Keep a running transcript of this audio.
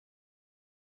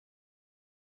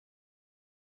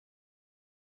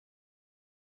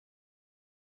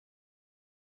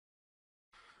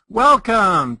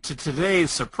Welcome to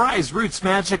today's surprise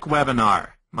RootsMagic webinar.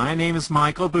 My name is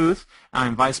Michael Booth.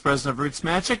 I'm Vice President of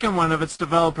RootsMagic and one of its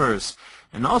developers.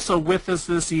 And also with us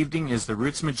this evening is the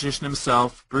Roots Magician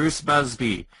himself, Bruce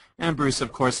Busby. And Bruce,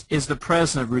 of course, is the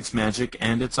President of RootsMagic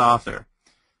and its author.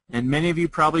 And many of you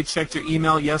probably checked your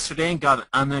email yesterday and got an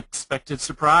unexpected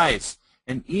surprise,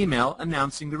 an email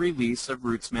announcing the release of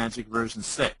RootsMagic version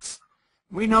 6.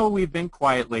 We know we've been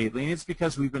quiet lately, and it's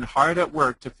because we've been hard at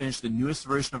work to finish the newest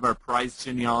version of our prized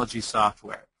genealogy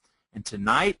software. And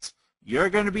tonight, you're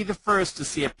going to be the first to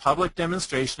see a public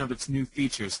demonstration of its new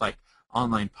features like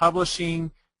online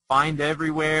publishing, Find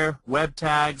Everywhere,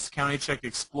 WebTags, CountyCheck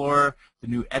Explorer, the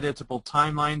new Editable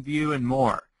timeline view, and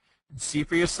more. And see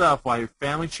for yourself why your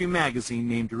Family Tree magazine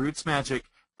named RootsMagic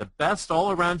the best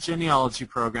all-around genealogy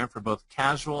program for both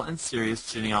casual and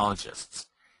serious genealogists.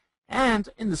 And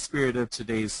in the spirit of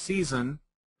today's season,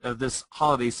 of this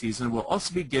holiday season, we'll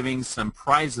also be giving some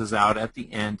prizes out at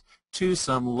the end to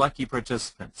some lucky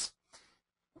participants.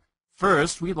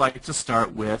 First, we'd like to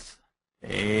start with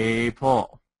a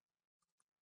poll.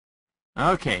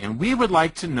 Okay, and we would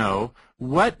like to know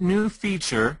what new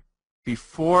feature,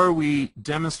 before we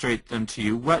demonstrate them to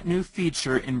you, what new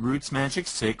feature in RootsMagic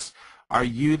 6 are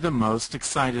you the most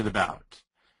excited about?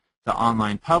 The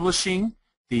online publishing,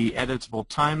 the editable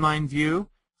timeline view,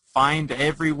 Find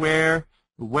Everywhere,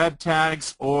 web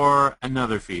tags, or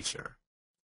another feature.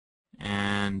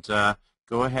 And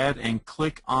go ahead and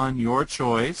click on your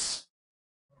choice.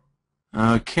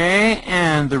 Okay,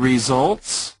 and the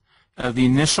results of the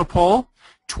initial poll,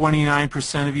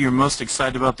 29% of you are most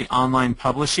excited about the online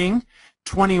publishing,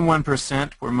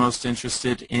 21% were most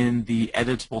interested in the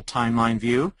editable timeline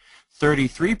view,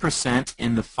 33%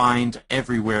 in the Find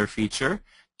Everywhere feature,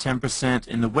 10%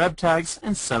 in the web tags,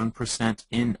 and 7%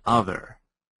 in other.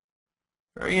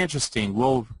 Very interesting.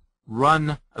 We'll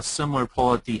run a similar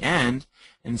poll at the end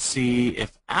and see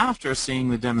if, after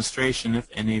seeing the demonstration, if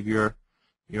any of your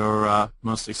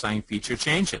most exciting feature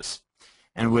changes.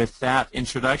 And with that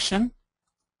introduction,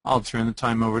 I'll turn the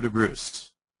time over to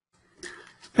Bruce.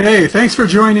 Hey, thanks for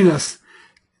joining us.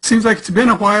 It seems like it's been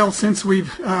a while since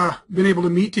we've been able to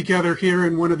meet together here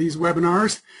in one of these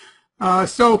webinars.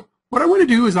 So what I want to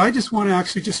do is I just want to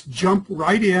actually just jump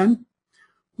right in.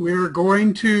 We're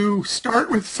going to start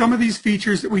with some of these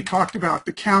features that we talked about,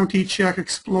 the CountyCheck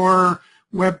Explorer,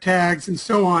 web tags, and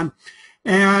so on.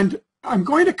 And I'm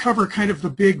going to cover kind of the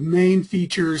big main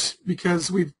features because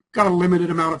we've got a limited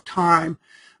amount of time.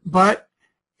 But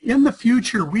in the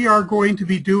future, we are going to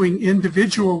be doing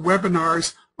individual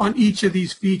webinars on each of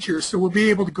these features. So we'll be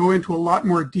able to go into a lot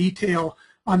more detail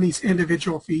on these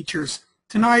individual features.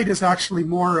 Tonight is actually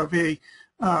more of a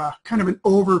kind of an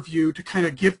overview to kind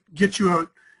of get you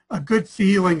a good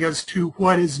feeling as to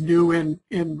what is new in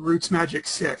RootsMagic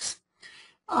 6.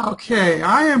 Okay,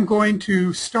 I am going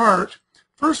to start.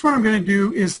 First one I'm going to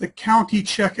do is the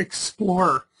CountyCheck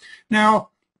Explorer.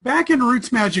 Now, back in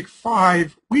RootsMagic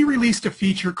 5, we released a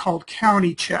feature called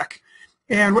CountyCheck.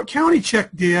 And what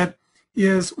CountyCheck did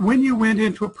is when you went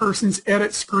into a person's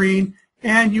edit screen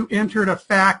and you entered a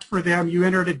fact for them, you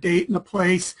entered a date and a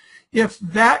place, if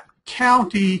that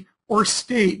county or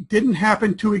state didn't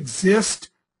happen to exist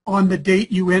on the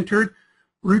date you entered,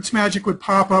 RootsMagic would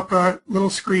pop up a little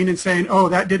screen and saying, oh,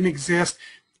 that didn't exist.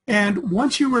 And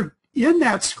once you were in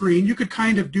that screen, you could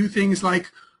kind of do things like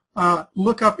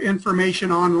look up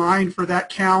information online for that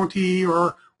county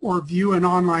or view an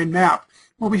online map.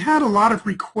 Well, we had a lot of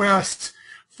requests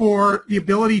for the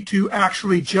ability to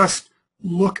actually just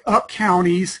look up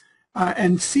counties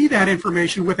and see that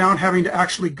information without having to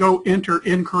actually go enter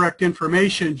incorrect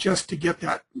information just to get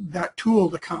that tool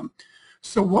to come.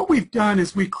 So what we've done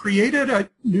is we created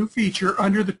a new feature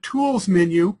under the Tools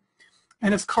menu,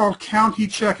 and it's called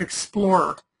CountyCheck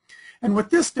Explorer. And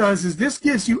what this does is this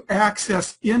gives you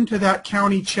access into that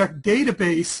CountyCheck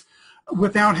database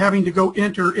without having to go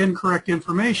enter incorrect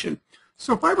information.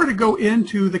 So if I were to go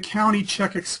into the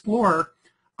CountyCheck Explorer,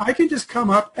 I can just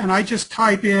come up and I just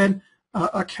type in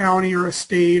a county or a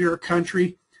state or a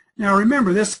country. Now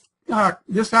remember, this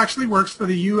actually works for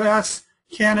the US,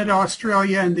 Canada,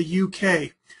 Australia, and the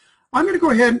UK. I'm going to go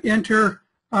ahead and enter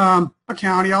a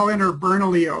county. I'll enter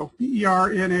Bernalillo,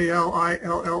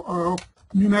 B-E-R-N-A-L-I-L-L-O,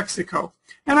 New Mexico.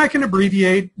 And I can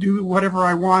abbreviate, do whatever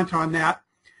I want on that.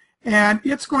 And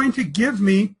it's going to give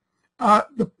me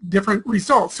the different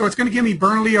results. So it's going to give me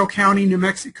Bernalillo County, New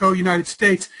Mexico, United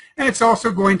States, and it's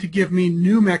also going to give me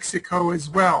New Mexico as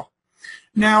well.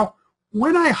 Now,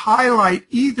 when I highlight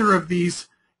either of these,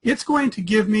 it's going to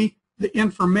give me the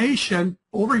information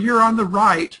over here on the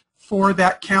right for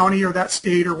that county or that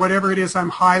state or whatever it is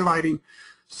I'm highlighting.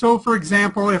 So, for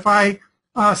example, if I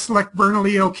select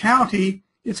Bernalillo County,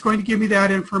 it's going to give me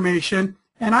that information,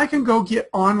 and I can go get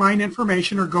online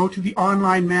information or go to the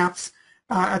online maps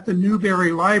at the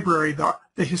Newberry Library,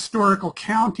 the historical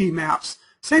county maps.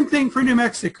 Same thing for New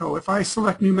Mexico. If I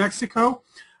select New Mexico,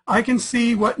 I can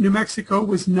see what New Mexico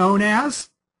was known as,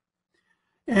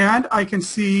 and I can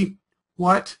see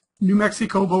what New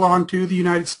Mexico belonged to, the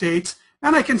United States,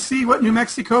 and I can see what New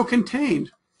Mexico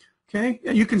contained. Okay,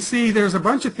 you can see there's a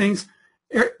bunch of things.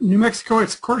 New Mexico,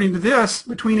 it's according to this,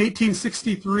 between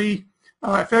 1863,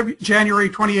 January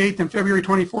 28th and February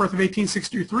 24th of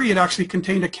 1863, it actually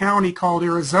contained a county called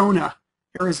Arizona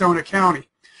County.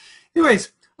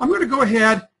 Anyways, I'm going to go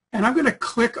ahead and I'm going to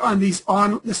click on this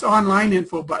online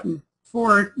info button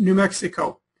for New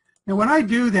Mexico. Now when I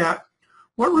do that,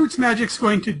 what RootsMagic's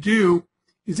going to do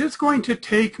is it's going to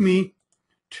take me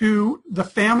to the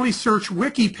Family Search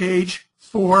Wiki page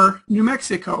for New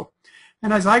Mexico.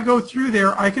 And as I go through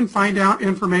there, I can find out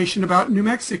information about New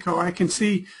Mexico. I can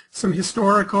see some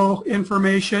historical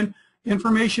information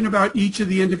about each of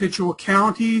the individual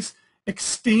counties,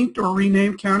 extinct or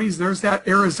renamed counties. There's that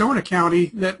Arizona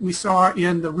County that we saw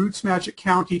in the RootsMagic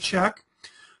CountyCheck.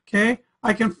 Okay,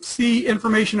 I can see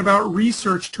information about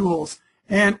research tools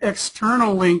and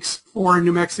external links for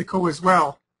New Mexico as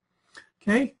well.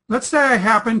 Okay, let's say I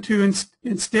happen to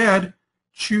instead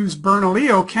choose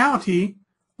Bernalillo County.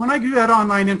 When I do that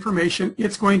online information,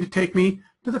 it's going to take me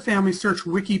to the Family Search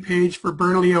Wiki page for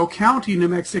Bernalillo County, New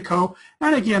Mexico.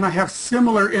 And again, I have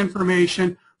similar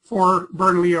information for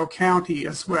Bernalillo County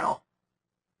as well.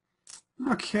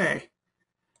 Okay,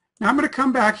 now I'm going to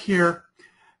come back here.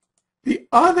 The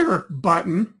other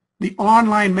button, the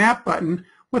online map button,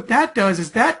 what that does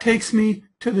is that takes me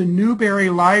to the Newberry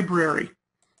Library.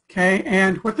 Okay,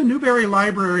 and what the Newberry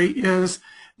Library is,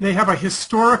 they have a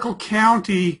historical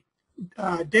county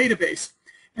database.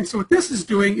 And so what this is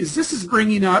doing is this is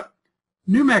bringing up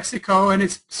New Mexico, and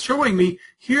it's showing me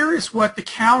here is what the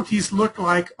counties looked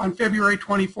like on February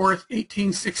 24th,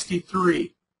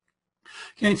 1863.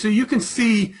 Okay, so you can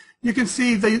see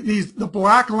the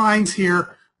black lines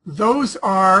here. Those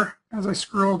are, as I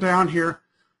scroll down here,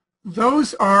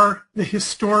 those are the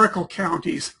historical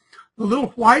counties. The little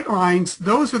white lines,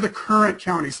 those are the current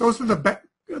counties. Those are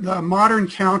the modern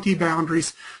county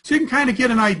boundaries. So you can kind of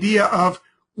get an idea of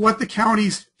what the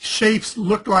county's shapes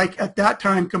looked like at that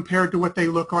time compared to what they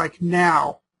look like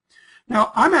now.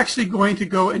 Now, I'm actually going to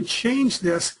go and change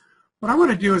this. What I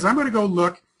want to do is I'm going to go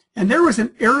look, and there was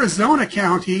an Arizona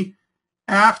County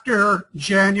after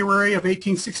January of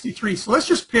 1863. So let's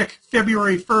just pick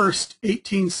February 1st,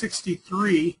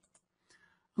 1863.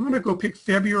 I'm going to go pick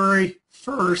February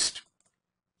 1st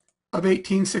of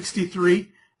 1863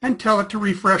 and tell it to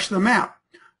refresh the map.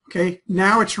 Okay,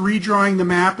 now it's redrawing the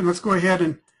map, and let's go ahead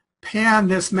and pan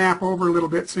this map over a little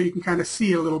bit so you can kind of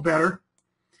see it a little better.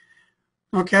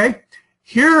 Okay,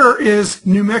 here is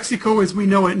New Mexico as we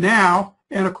know it now,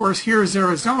 and of course here is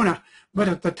Arizona. But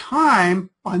at the time,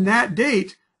 on that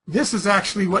date, this is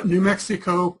actually what New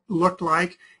Mexico looked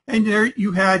like, and there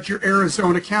you had your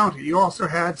Arizona County. You also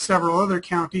had several other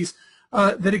counties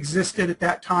that existed at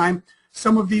that time.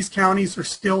 Some of these counties are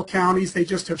still counties. They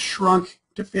just have shrunk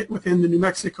to fit within the New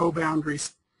Mexico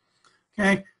boundaries.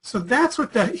 Okay, so that's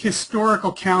what the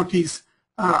historical counties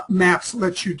maps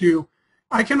let you do.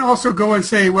 I can also go and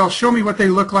say, well, show me what they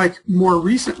look like more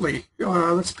recently.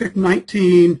 Let's pick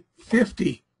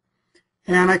 1950.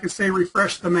 And I can say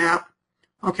refresh the map.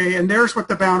 Okay, and there's what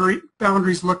the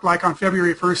boundaries looked like on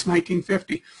February 1st,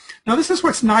 1950. Now this is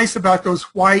what's nice about those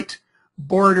white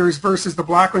borders versus the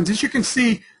black ones. As you can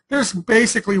see, there's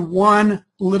basically one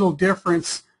little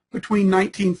difference between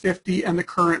 1950 and the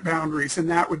current boundaries, and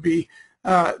that would be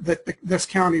that this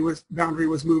county boundary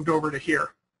was moved over to here.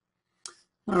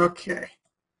 Okay.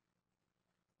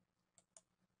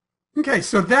 Okay,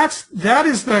 so that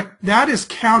is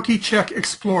CountyCheck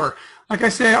Explorer. Like I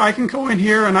say, I can go in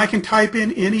here and I can type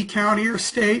in any county or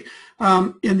state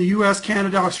in the U.S.,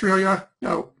 Canada, Australia,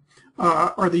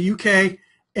 or the UK,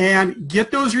 and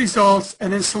get those results,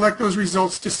 and then select those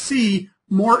results to see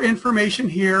more information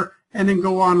here, and then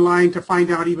go online to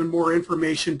find out even more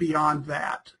information beyond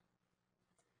that.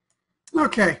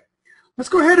 Okay, let's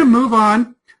go ahead and move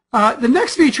on. The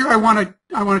next feature I want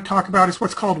to talk about is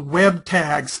what's called web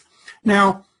tags.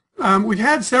 Now, we've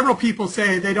had several people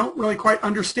say they don't really quite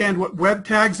understand what web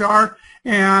tags are,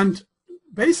 and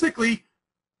basically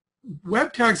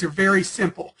web tags are very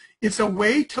simple. It's a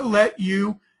way to let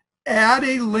you add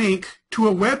a link to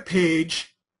a web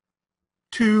page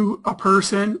to a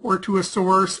person or to a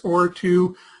source or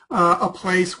to a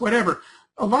place, whatever.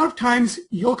 A lot of times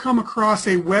you'll come across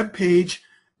a web page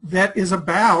that is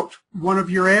about one of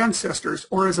your ancestors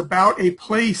or is about a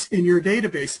place in your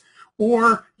database.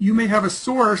 Or you may have a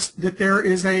source that there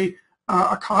is a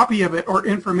copy of it or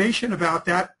information about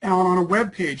that out on a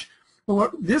web page. Well,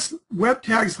 what this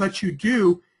WebTags lets you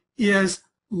do is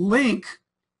link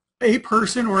a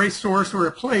person or a source or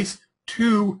a place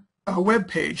to a web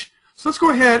page. So let's go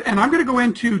ahead, and I'm going to go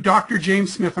into Dr.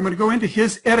 James Smith. I'm going to go into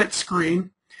his edit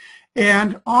screen,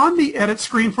 and on the edit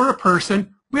screen for a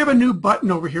person, we have a new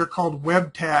button over here called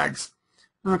WebTags.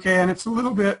 Okay, and it's a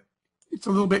little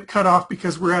bit cut off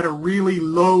because we're at a really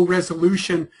low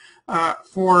resolution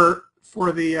for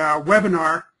the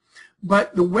webinar.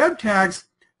 But the WebTags,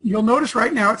 you'll notice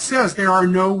right now it says there are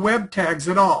no web tags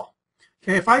at all.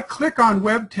 Okay, if I click on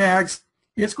WebTags,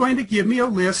 it's going to give me a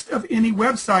list of any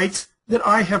websites that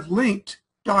I have linked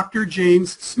Dr.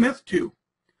 James Smith to.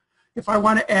 If I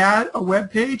want to add a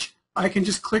web page, I can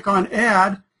just click on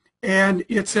Add, and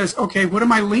it says, okay, what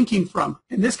am I linking from?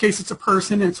 In this case, it's a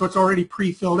person, and so it's already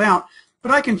pre-filled out.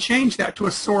 But I can change that to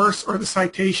a source or the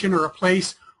citation or a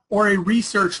place or a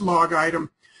research log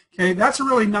item. Okay, that's a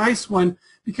really nice one,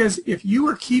 because if you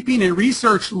are keeping a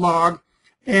research log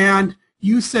and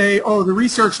you say, oh, the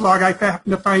research log, I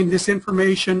happen to find this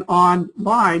information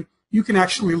online, you can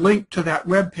actually link to that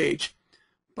web page.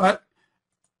 But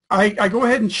I go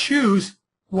ahead and choose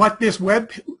what this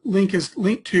web link is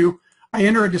linked to. I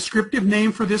enter a descriptive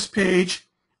name for this page.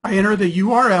 I enter the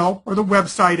URL or the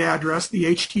website address, the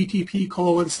http://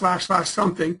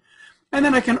 and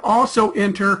then I can also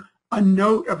enter a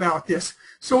note about this.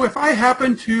 So if I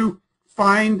happen to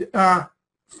find a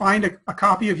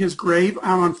copy of his grave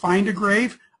out on Find a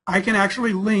Grave, I can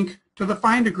actually link to the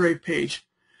Find a Grave page.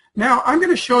 Now I'm going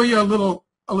to show you a little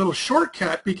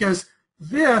shortcut, because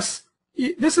this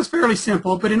is fairly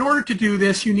simple, but in order to do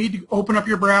this, you need to open up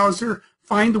your browser,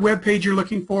 find the web page you're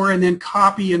looking for, and then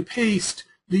copy and paste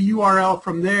the URL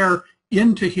from there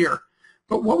into here.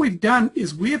 But what we've done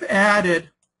is we've added,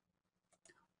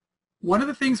 one of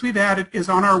the things we've added is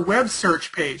on our web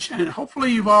search page, and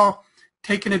hopefully you've all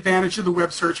taken advantage of the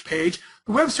web search page.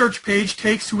 The web search page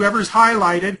takes whoever's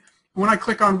highlighted. When I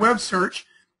click on web search,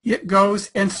 it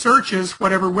goes and searches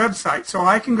whatever website. So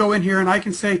I can go in here and I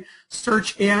can say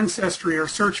search ancestry or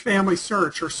search family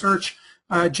search or search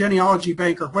genealogy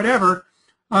bank or whatever.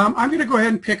 I'm going to go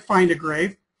ahead and pick Find a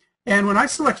Grave. And when I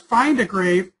select Find a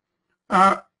Grave,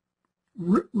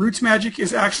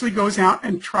 RootsMagic actually goes out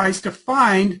and tries to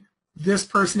find this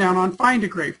person out on Find a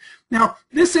Grave. Now,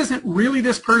 this isn't really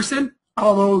this person,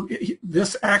 although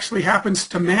this actually happens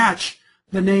to match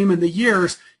the name and the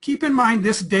years. Keep in mind,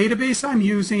 this database I'm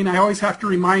using, I always have to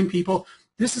remind people,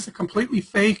 this is a completely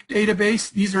fake database.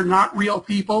 These are not real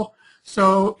people.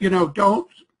 So,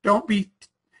 don't be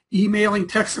emailing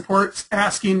tech supports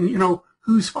asking,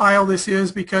 whose file this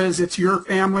is because it's your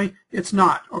family. It's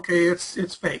not, okay?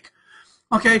 It's fake.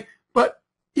 Okay, but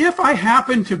if I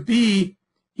happen to be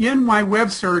in my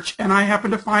web search and I happen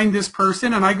to find this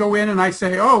person and I go in and I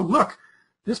say, oh, look,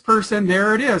 this person,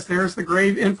 there it is. There's the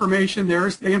grave information.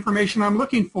 There's the information I'm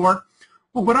looking for.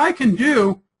 Well, what I can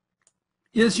do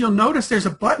is you'll notice there's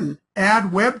a button,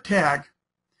 Add Web Tag.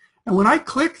 And when I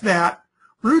click that,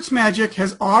 RootsMagic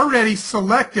has already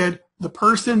selected the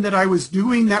person that I was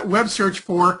doing that web search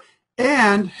for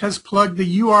and has plugged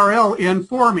the URL in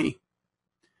for me.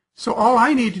 So all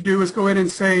I need to do is go in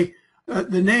and say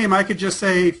the name. I could just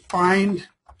say Find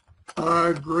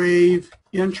a Grave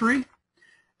Entry.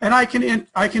 And I can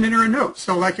enter a note.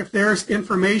 So like if there's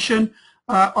information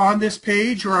on this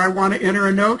page or I want to enter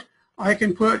a note, I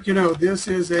can put, this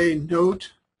is a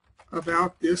note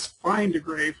about this Find a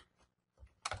Grave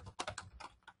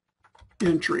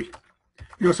entry.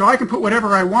 So I can put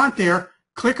whatever I want there,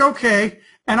 click OK,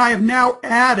 and I have now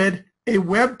added a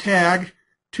web tag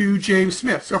to James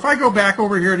Smith. So if I go back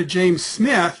over here to James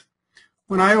Smith,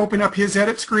 when I open up his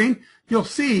edit screen, you'll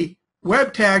see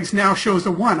web tags now shows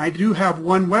a 1. I do have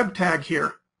one web tag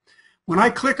here. When I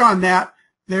click on that,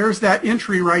 there's that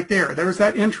entry right there. There's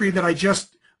that entry that I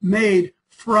just made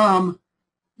from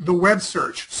the web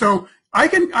search. So I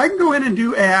can go in and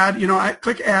do add. I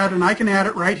click add and I can add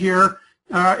it right here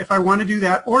if I want to do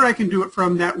that, or I can do it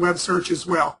from that web search as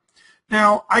well.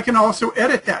 Now I can also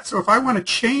edit that. So if I want to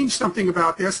change something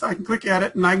about this, I can click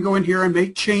edit and I can go in here and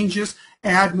make changes,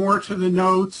 add more to the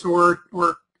notes, or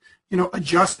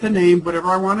adjust the name, whatever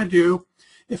I want to do.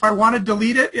 If I want to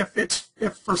delete it,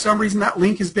 if for some reason that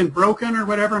link has been broken or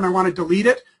whatever and I want to delete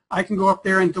it, I can go up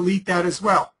there and delete that as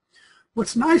well.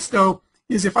 What's nice though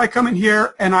is if I come in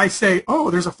here and I say,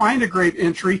 oh, there's a Find a Grave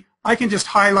entry, I can just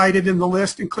highlight it in the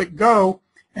list and click go,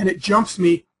 and it jumps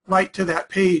me right to that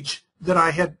page that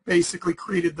I had basically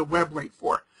created the web link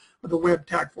for. the web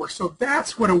tag for. So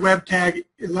that's what a web tag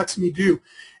lets me do.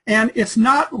 And it's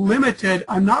not limited,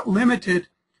 I'm not limited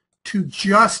to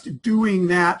just doing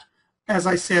that, as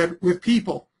I said, with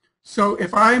people. So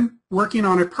if I'm working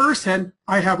on a person,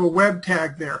 I have a web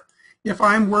tag there. If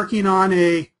I'm working on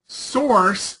a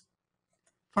source,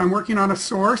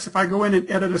 if I go in and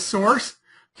edit a source,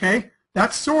 okay,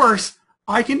 that source,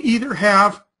 I can either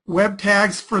have web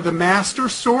tags for the master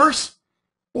source,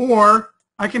 or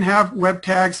I can have web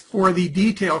tags for the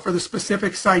detail, for the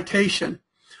specific citation.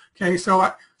 Okay,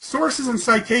 so sources and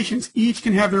citations each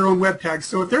can have their own web tags.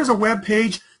 So if there's a web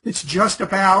page that's just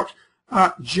about,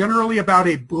 generally about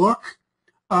a book,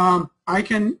 I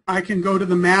can go to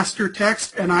the master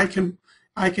text and I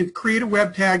can create a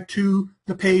web tag to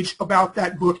the page about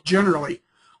that book generally.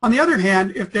 On the other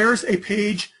hand, if there's a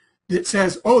page that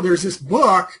says, oh, there's this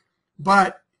book,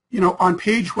 but on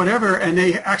page whatever, and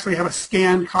they actually have a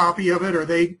scanned copy of it, or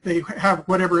they have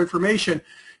whatever information,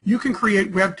 you can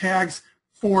create web tags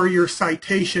for your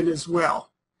citation as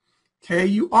well. Okay,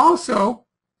 you also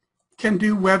can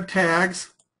do web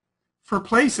tags for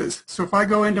places. So if I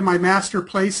go into my master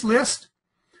place list,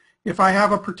 if I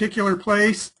have a particular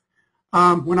place,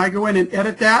 when I go in and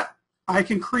edit that, I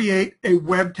can create a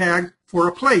web tag for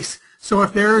a place. So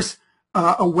if there's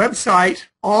a website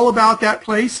all about that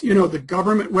place, the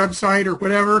government website or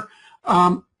whatever,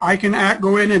 I can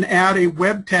go in and add a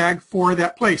web tag for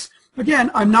that place.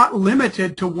 Again, I'm not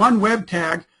limited to one web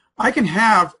tag. I can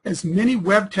have as many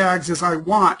web tags as I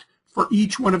want for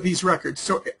each one of these records.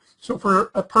 So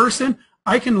for a person,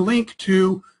 I can link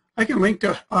to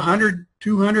 100,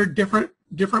 200 different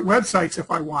websites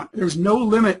if I want. There's no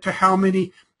limit to how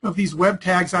many of these web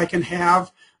tags I can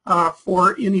have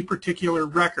for any particular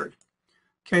record.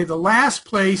 Okay, the last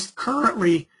place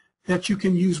currently that you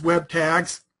can use web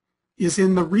tags is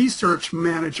in the research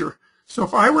manager. So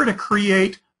if I were to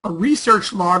create a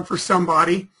research log for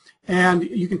somebody, and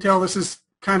you can tell this is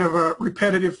kind of a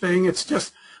repetitive thing,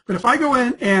 but if I go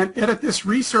in and edit this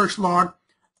research log,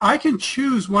 I can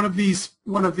choose one of these.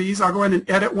 I'll go in and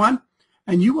edit one,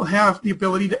 and you will have the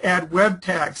ability to add web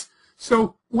tags.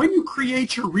 So when you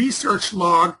create your research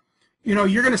log, you're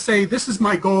going to say, this is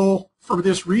my goal for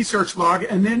this research log,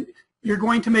 and then you're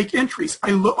going to make entries. I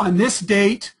look on this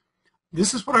date,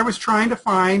 this is what I was trying to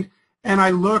find, and I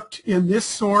looked in this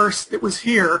source that was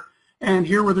here, and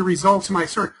here were the results of my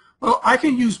search. Well, I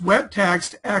can use web tags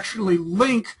to actually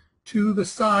link to the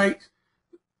site,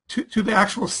 to the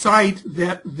actual site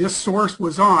that this source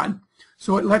was on.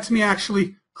 So it lets me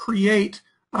actually create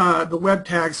the web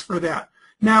tags for that.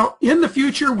 Now, in the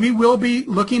future, we will be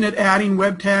looking at adding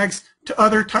web tags to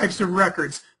other types of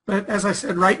records. But as I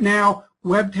said, right now,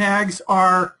 web tags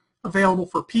are available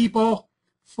for people,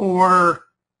 for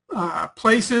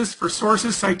places, for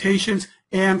sources, citations,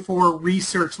 and for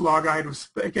research log items.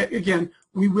 But again,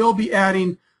 we will be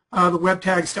adding the web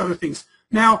tags to other things.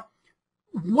 Now,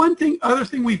 other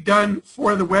thing we've done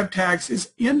for the web tags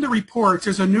is in the reports,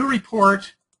 there's a new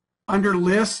report under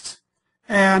lists,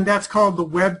 and that's called the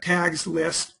WebTags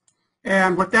List.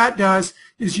 And what that does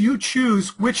is you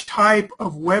choose which type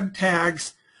of web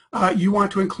tags you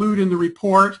want to include in the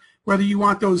report, whether you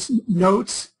want those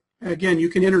notes. Again, you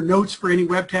can enter notes for any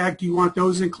web tag. Do you want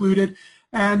those included?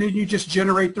 And then you just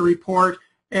generate the report,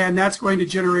 and that's going to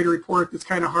generate a report that's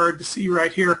kind of hard to see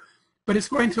right here. But it's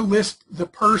going to list the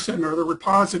person or the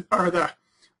repository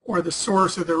or the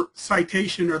source or the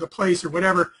citation or the place or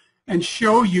whatever, and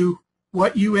show you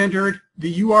what you entered,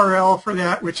 the URL for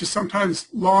that, which is sometimes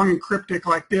long and cryptic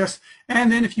like this,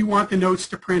 and then if you want the notes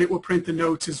to print, it will print the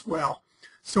notes as well.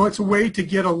 So it's a way to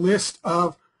get a list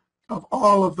of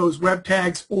all of those web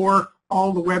tags, or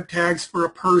all the web tags for a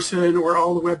person, or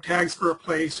all the web tags for a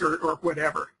place, or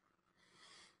whatever.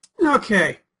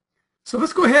 Okay, so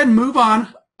let's go ahead and move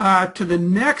on to the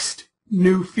next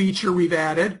new feature we've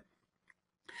added,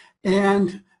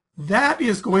 and that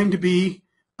is going to be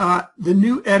the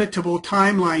new editable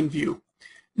timeline view.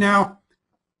 Now,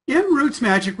 in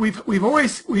RootsMagic,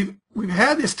 we've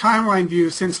had this timeline view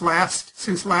since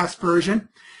last version,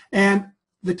 and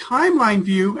the timeline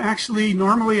view actually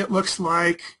normally it looks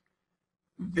like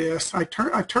this.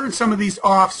 I've turned some of these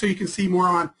off so you can see more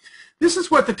on. This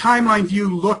is what the timeline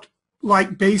view looked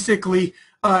like basically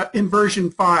in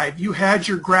version 5. You had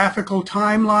your graphical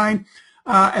timeline,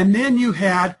 and then you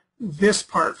had this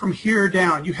part from here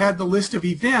down. You had the list of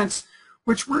events,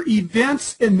 which were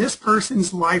events in this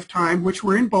person's lifetime, which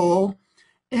were in bold,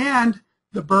 and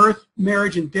the birth,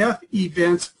 marriage, and death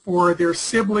events for their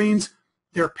siblings,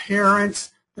 their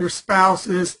parents, their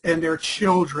spouses, and their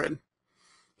children.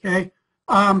 Okay.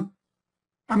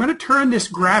 I'm going to turn this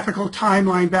graphical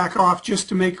timeline back off just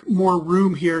to make more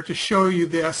room here to show you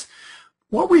this.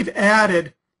 What we've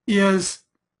added is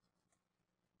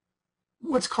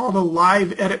what's called a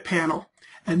live edit panel.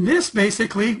 And this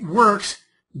basically works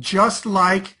just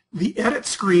like the edit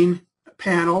screen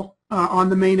panel on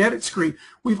the main edit screen.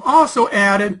 We've also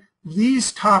added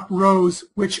these top rows,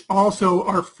 which also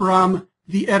are from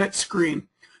the edit screen.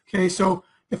 Okay, so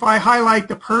if I highlight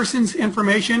the person's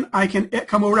information, I can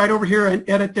come right over here and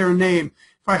edit their name.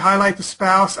 If I highlight the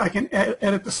spouse, I can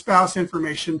edit the spouse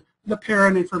information, the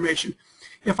parent information.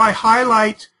 If I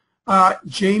highlight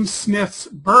James Smith's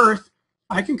birth,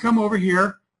 I can come over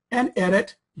here and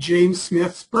edit James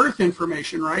Smith's birth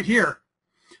information right here.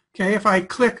 Okay, if I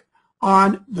click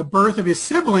on the birth of his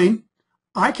sibling,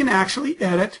 I can actually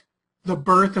edit the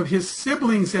birth of his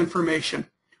sibling's information.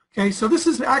 Okay, so this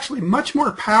is actually much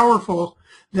more powerful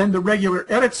than the regular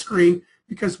edit screen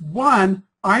because, one,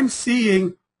 I'm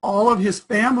seeing all of his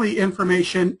family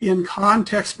information in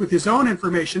context with his own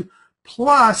information,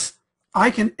 plus I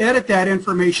can edit that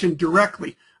information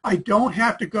directly. I don't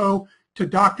have to go to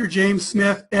Dr. James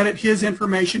Smith, edit his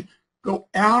information, go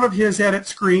out of his edit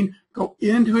screen, go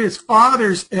into his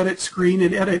father's edit screen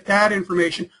and edit that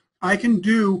information. I can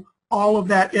do all of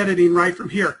that editing right from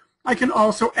here. I can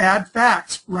also add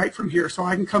facts right from here. So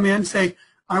I can come in and say,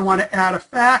 I want to add a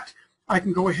fact. I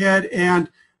can go ahead and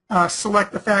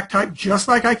select the fact type just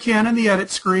like I can in the edit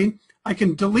screen. I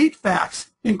can delete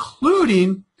facts,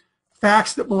 including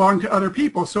facts that belong to other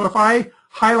people. So if I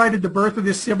highlighted the birth of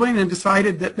this sibling and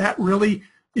decided that that really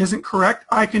isn't correct,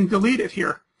 I can delete it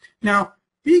here. Now,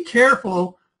 be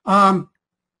careful.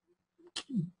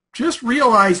 Just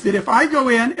realize that if I go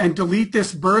in and delete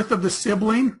this birth of the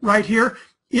sibling right here,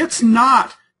 it's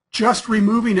not just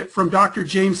removing it from Dr.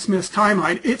 James Smith's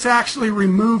timeline. It's actually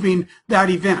removing that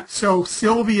event. So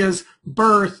Sylvia's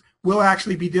birth will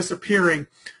actually be disappearing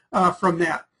from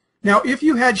that. Now, if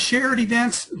you had shared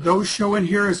events, those show in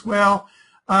here as well.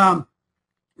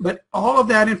 But all of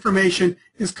that information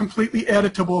is completely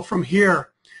editable from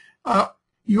here.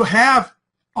 You have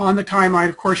on the timeline,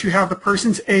 of course, you have the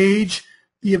person's age,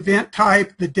 the event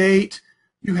type, the date.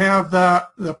 You have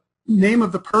the name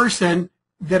of the person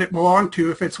that it belonged to,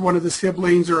 if it's one of the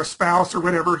siblings or a spouse or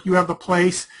whatever. You have the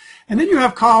place. And then you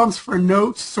have columns for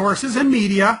notes, sources, and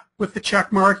media with the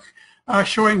check mark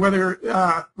showing whether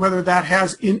that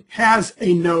has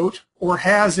a note or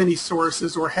has any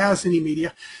sources or has any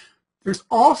media. There's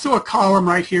also a column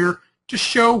right here to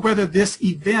show whether this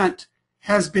event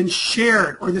has been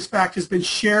shared or this fact has been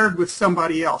shared with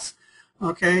somebody else.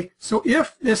 Okay, so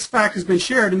if this fact has been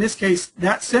shared, in this case,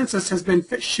 that census has been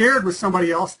shared with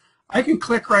somebody else, I can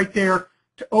click right there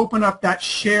to open up that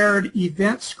shared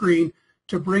event screen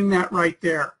to bring that right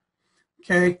there.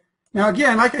 Okay, now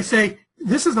again, like I say,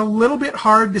 this is a little bit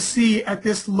hard to see at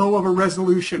this low of a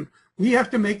resolution. We have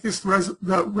to make this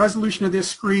the resolution of this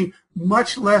screen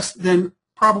much less than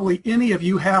probably any of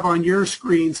you have on your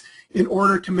screens in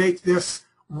order to make this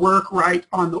work right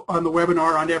on the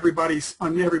webinar on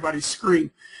everybody's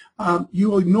screen. You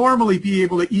will normally be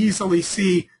able to easily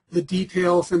see the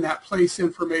details and that place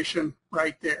information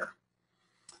right there.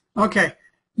 Okay,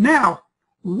 now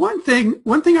one thing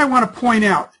I want to point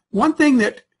out, one thing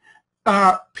that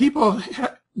people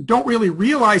don't really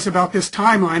realize about this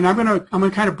timeline, I'm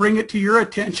going to kind of bring it to your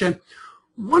attention.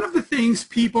 One of the things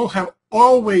people have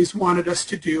always wanted us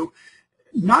to do,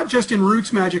 not just in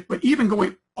RootsMagic, but even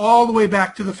going all the way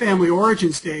back to the family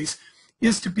origins days,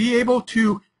 is to be able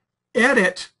to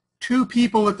edit two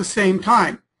people at the same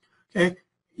time. Okay,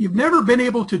 you've never been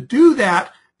able to do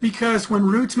that because when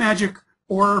RootsMagic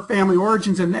or family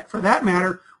origins, and for that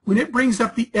matter, when it brings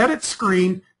up the edit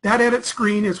screen, that edit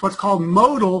screen is what's called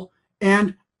modal,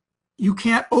 and you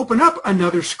can't open up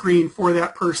another screen for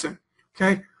that person.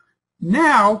 Okay,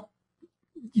 now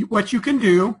what you can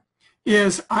do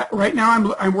is, right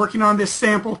now I'm working on this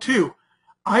sample too.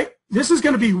 This is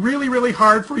going to be really, really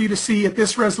hard for you to see at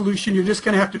this resolution. You're just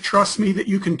going to have to trust me that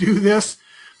you can do this.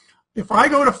 If I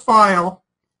go to File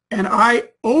and I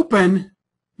open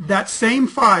that same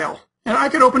file, and I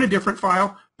could open a different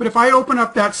file, but if I open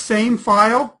up that same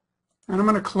file, and I'm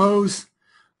going to close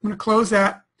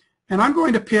that, and I'm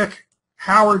going to pick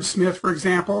Howard Smith, for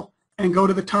example, and go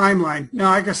to the timeline. Now,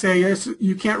 like I say,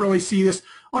 you can't really see this.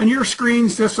 On your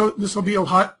screens, this will be a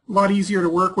lot easier to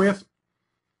work with.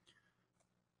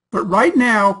 But right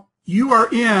now, you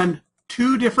are in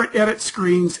two different edit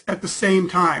screens at the same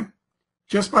time,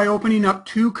 just by opening up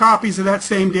two copies of that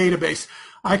same database.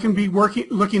 I can be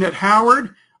looking at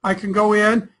Howard. I can go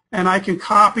in and I can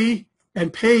copy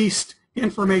and paste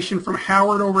information from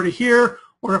Howard over to here,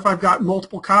 or if I've got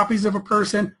multiple copies of a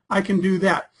person, I can do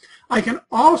that. I can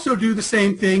also do the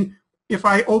same thing if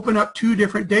I open up two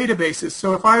different databases.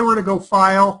 So if I were to go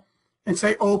File and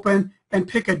say Open and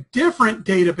pick a different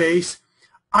database,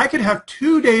 I could have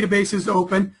two databases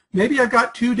open. Maybe I've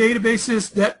got two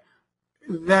databases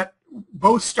that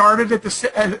both started at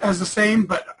as the same,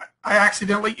 but I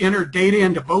accidentally entered data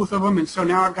into both of them, and so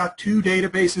now I've got two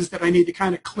databases that I need to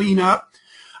kind of clean up.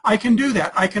 I can do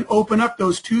that. I can open up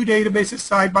those two databases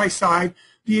side by side,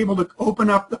 be able to open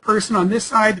up the person on this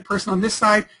side, the person on this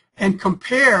side, and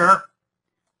compare.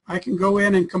 I can go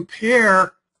in and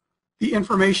compare the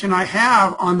information I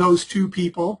have on those two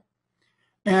people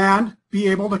and be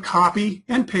able to copy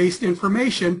and paste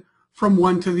information from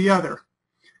one to the other.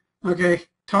 Okay,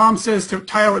 Tom says to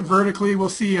tile it vertically. We'll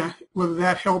see whether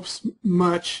that helps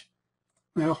much.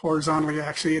 Well, horizontally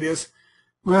actually it is.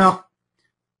 Well,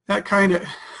 that kind of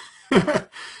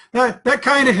that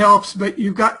kind of helps, but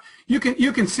you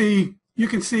can see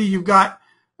you've got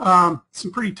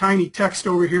some pretty tiny text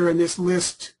over here in this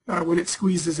list when it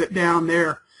squeezes it down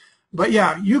there. But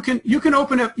yeah, you can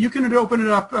open it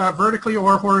up vertically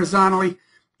or horizontally,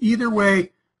 either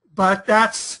way. But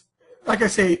that's, like I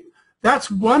say,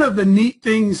 that's one of the neat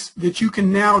things that you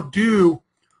can now do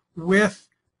with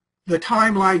the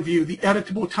timeline view, the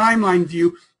editable timeline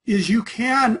view, is you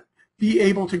can be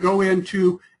able to go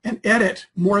into and edit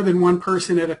more than one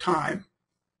person at a time.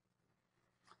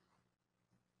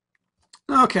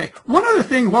 Okay, one other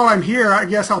thing while I'm here, I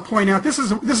guess I'll point out, this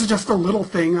is just a little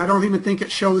thing. I don't even think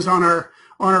it shows on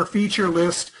our feature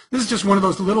list. This is just one of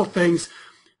those little things.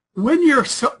 When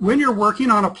you're working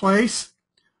on a place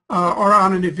or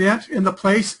on an event in the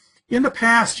place, in the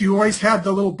past you always had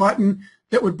the little button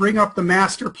that would bring up the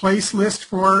master place list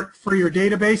for your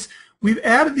database. We've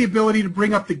added the ability to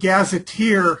bring up the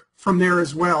Gazetteer from there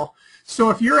as well. So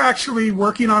if you're actually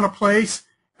working on a place,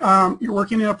 you're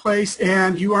working in a place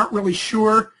and you aren't really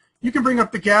sure, you can bring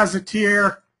up the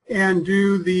Gazetteer and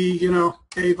do the,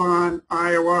 Avon,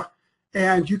 Iowa,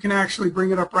 and you can actually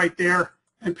bring it up right there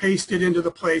and paste it into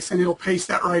the place, and it'll paste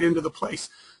that right into the place.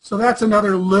 So that's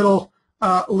another little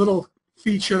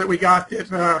feature that we got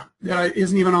that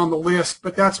isn't even on the list,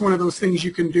 but that's one of those things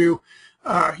you can do.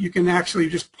 You can actually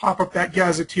just pop up that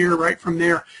Gazetteer right from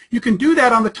there. You can do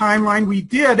that on the timeline. We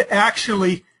did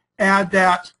actually add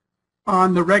that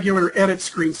on the regular edit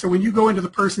screen. So when you go into the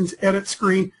person's edit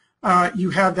screen, you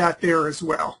have that there as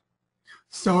well.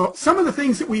 So some of the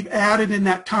things that we've added in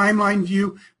that timeline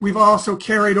view, we've also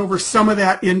carried over some of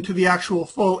that into the actual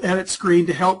full edit screen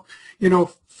to help,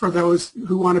 for those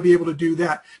who want to be able to do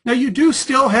that. Now you do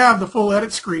still have the full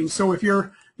edit screen. So if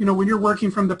you're, when you're working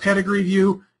from the pedigree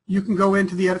view, you can go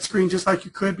into the edit screen just like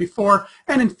you could before.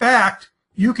 And in fact,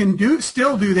 you can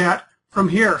still do that from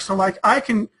here. So like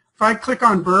if I click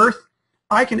on birth,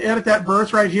 I can edit that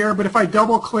birth right here, but if I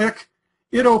double click,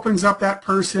 it opens up that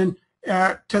person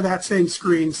to that same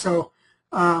screen. So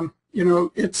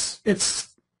it's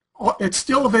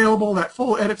still available. That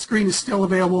full edit screen is still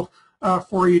available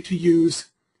for you to use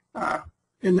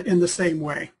in the same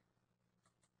way.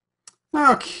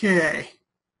 Okay,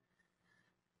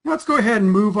 let's go ahead and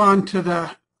move on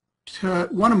to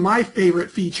one of my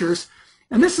favorite features,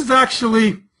 and this is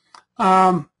actually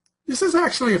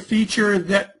a feature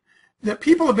that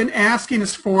people have been asking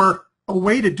us for a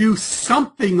way to do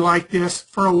something like this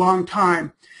for a long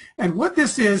time. And what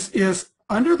this is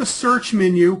under the search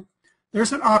menu,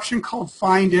 there's an option called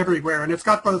Find Everywhere, and it's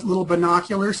got those little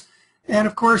binoculars. And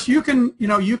of course, you can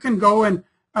go and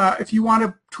if you want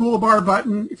a toolbar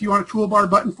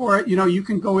button, for it, you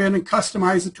can go in and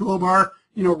customize the toolbar.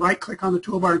 Right-click on the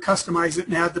toolbar and customize it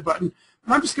and add the button.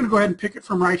 But I'm just going to go ahead and pick it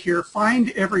from right here. Find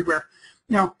Everywhere.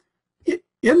 Now,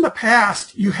 in the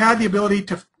past, you had the ability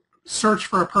to search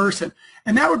for a person,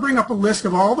 and that would bring up a list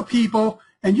of all the people,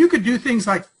 and you could do things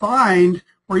like find,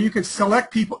 where you could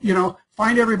select people,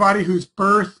 find everybody whose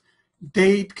birth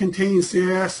date contains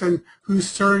this and whose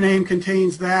surname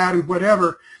contains that and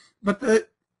whatever. But the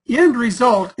end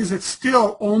result is it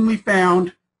still only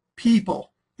found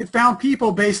people. It found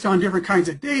people based on different kinds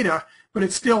of data, but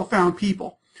it still found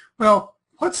people. Well,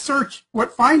 what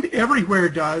Find Everywhere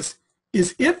does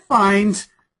is it finds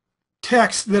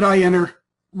text that I enter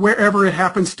wherever it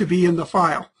happens to be in the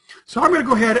file. So I'm going to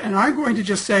go ahead and I'm going to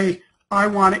just say I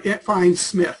want to find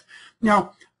Smith.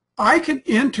 Now, I can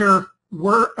enter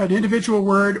an individual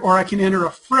word, or I can enter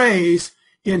a phrase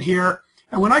in here,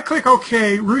 and when I click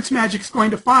OK, RootsMagic is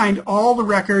going to find all the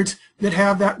records that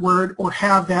have that word or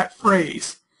have that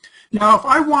phrase. Now, if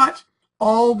I want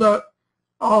all the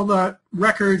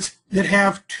records that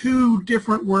have two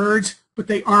different words, but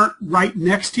they aren't right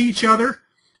next to each other,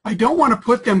 I don't want to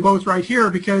put them both right here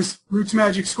because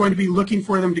RootsMagic is going to be looking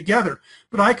for them together.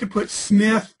 But I could put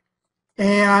Smith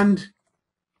and,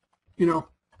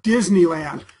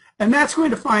 Disneyland. And that's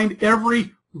going to find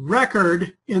every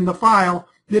record in the file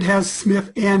that has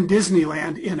Smith and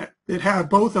Disneyland in it, that have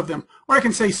both of them. Or I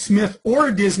can say Smith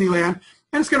or Disneyland,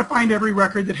 and it's going to find every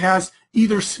record that has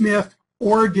either Smith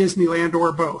or Disneyland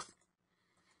or both.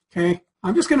 Okay,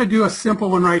 I'm just going to do a simple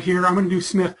one right here. I'm going to do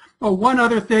Smith. Oh, one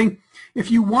other thing. If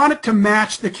you want it to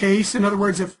match the case, in other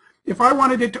words, if I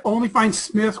wanted it to only find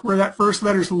Smith where that first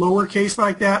letter is lowercase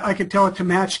like that, I could tell it to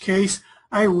match case.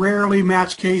 I rarely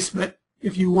match case, but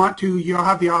if you want to, you'll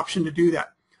have the option to do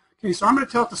that. Okay, so I'm going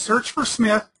to tell it to search for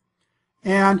Smith,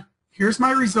 and here's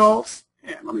my results.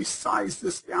 And let me size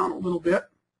this down a little bit.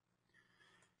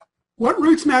 What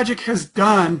RootsMagic has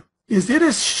done is it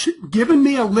has given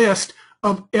me a list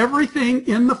of everything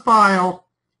in the file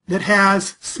that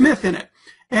has Smith in it.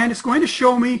 And it's going to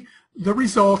show me the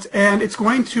results, and it's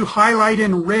going to highlight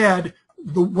in red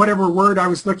whatever word I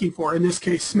was looking for, in this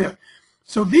case Smith.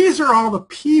 So these are all the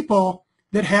people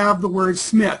that have the word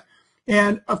Smith.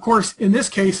 And of course, in this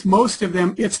case, most of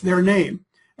them, it's their name.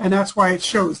 And that's why it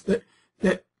shows that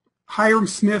Hiram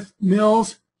Smith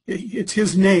Mills, it's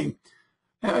his name.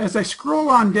 As I scroll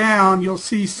on down, you'll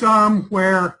see some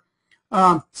where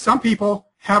some people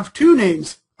have two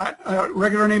names, a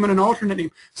regular name and an alternate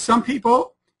name. Some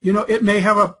people, it may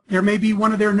have there may be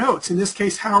one of their notes. In this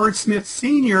case, Howard Smith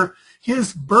Sr.,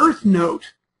 his birth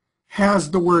note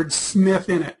has the word Smith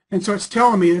in it. And so it's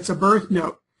telling me it's a birth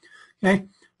note. Okay.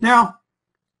 Now,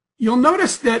 you'll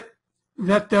notice that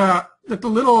the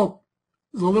little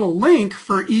link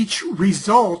for each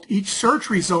result, each search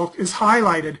result, is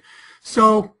highlighted.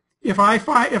 So if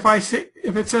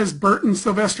it says Burton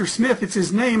Sylvester Smith, it's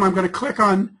his name, I'm going to click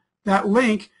on that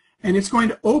link, and it's going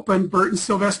to open Burton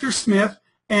Sylvester Smith,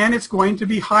 and it's going to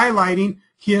be highlighting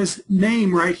his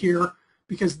name right here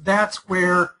because that's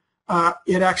where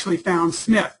it actually found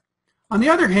Smith. On the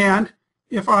other hand,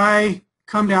 if I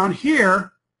come down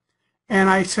here and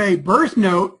I say birth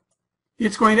note,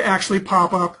 it's going to actually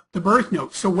pop up the birth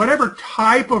note. So whatever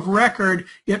type of record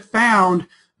it found,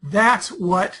 that's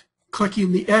what,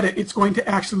 clicking the edit, it's going to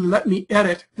actually let me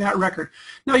edit that record.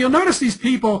 Now you'll notice these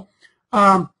people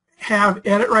have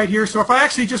edit right here. So if I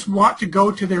actually just want to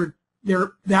go to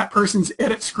that person's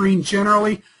edit screen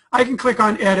generally, I can click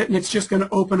on edit and it's just going to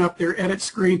open up their edit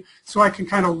screen so I can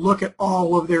kind of look at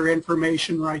all of their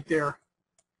information right there.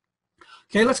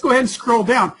 Okay, let's go ahead and scroll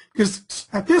down because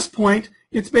at this point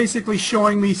it's basically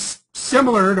showing me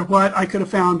similar to what I could have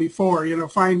found before,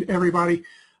 find everybody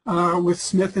with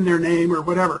Smith in their name or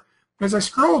whatever. As I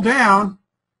scroll down,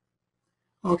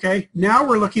 okay, now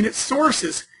we're looking at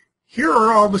sources. Here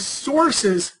are all the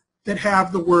sources that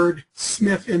have the word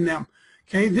Smith in them.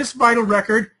 Okay, this vital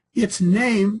record, its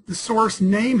name, the source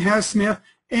name has Smith,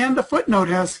 and the footnote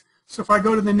has. So if I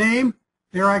go to the name,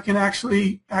 there I can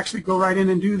actually go right in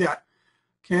and do that.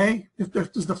 Okay, if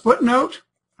there's the footnote,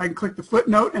 I can click the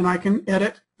footnote and I can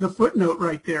edit the footnote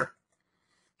right there.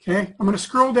 Okay, I'm going to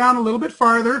scroll down a little bit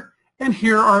farther, and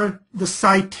here are the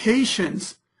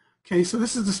citations. Okay, so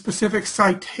this is the specific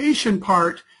citation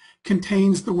part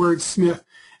contains the word Smith.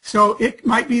 So it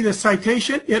might be the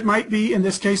citation, it might be, in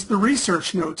this case, the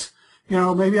research notes.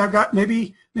 Maybe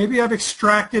I've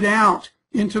extracted out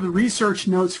into the research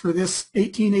notes for this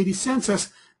 1880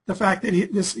 census the fact that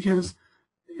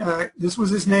this was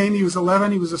his name, he was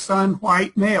 11, he was a son,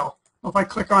 white, male. Well, if I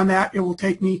click on that, it will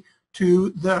take me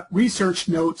to the research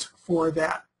notes for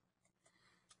that.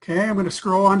 Okay, I'm going to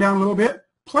scroll on down a little bit.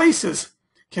 Places.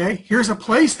 Okay, here's a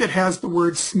place that has the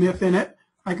word Smith in it.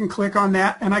 I can click on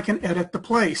that and I can edit the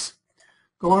place.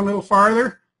 Go on a little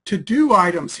farther. To-do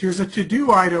items. Here's a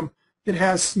to-do item that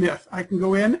has Smith. I can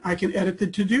go in, I can edit the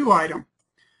to-do item.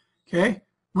 Okay,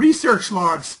 research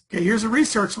logs. Okay, here's a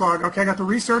research log. Okay, I got the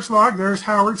research log. There's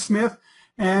Howard Smith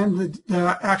and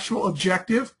the actual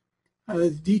objective.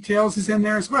 The details is in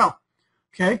there as well.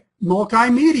 Okay,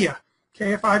 multimedia.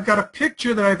 Okay, if I've got a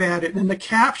picture that I've added and the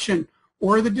caption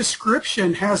or the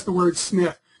description has the word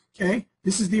Smith. Okay,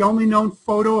 this is the only known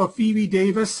photo of Phoebe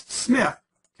Davis Smith.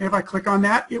 Okay, if I click on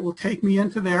that, it will take me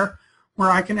into there where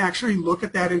I can actually look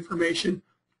at that information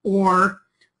or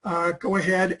go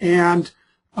ahead and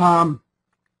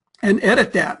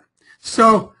edit that.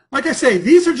 So, like I say,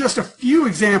 these are just a few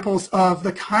examples of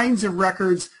the kinds of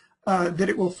records that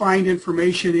it will find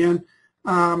information in.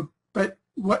 But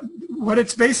what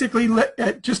it's basically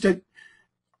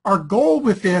our goal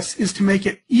with this is to make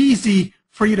it easy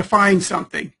for you to find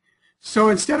something. So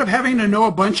instead of having to know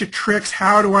a bunch of tricks,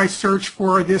 how do I search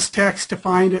for this text to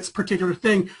find its particular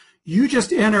thing, you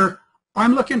just enter,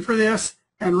 I'm looking for this,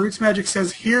 and RootsMagic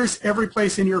says, here's every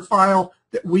place in your file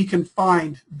that we can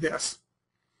find this.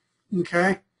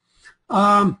 Okay.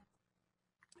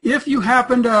 If you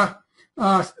happen to,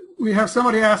 we have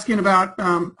somebody asking about,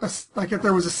 like if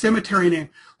there was a cemetery name.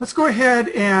 Let's go ahead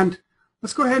and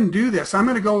do this. I'm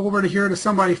going to go over to here to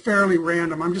somebody fairly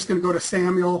random. I'm just going to go to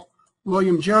Samuel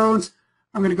William Jones.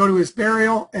 I'm going to go to his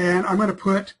burial, and I'm going to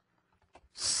put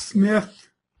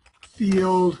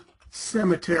Smithfield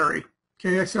Cemetery.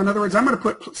 Okay, so in other words, I'm going to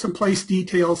put some place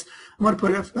details. I'm going to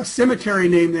put a cemetery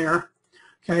name there.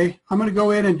 Okay, I'm going to go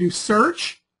in and do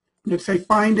search. I'm going to say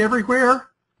find everywhere.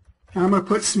 And I'm going to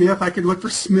put Smith. I could look for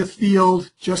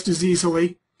Smithfield just as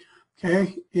easily.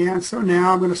 Okay, and so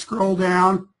now I'm going to scroll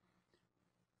down.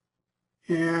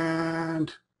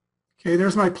 And okay,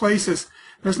 there's my places.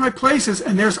 There's my places,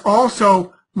 and there's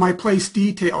also my place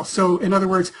details. So in other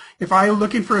words, if I'm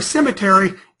looking for a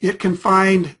cemetery, it can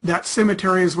find that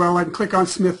cemetery as well. I can click on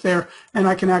Smith there, and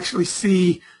I can actually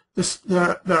see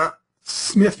the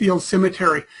Smithfield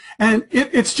Cemetery. And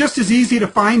it's just as easy to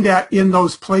find that in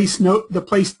those the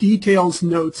place details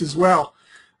notes as well.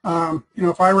 You know,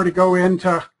 if I were to go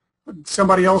into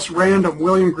somebody else random,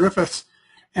 William Griffiths,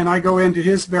 and I go into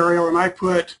his burial and I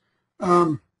put,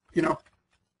 you know,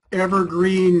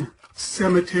 Evergreen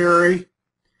Cemetery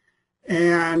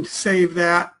and save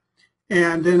that,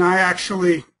 and then I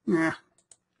actually I'm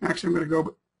going to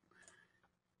go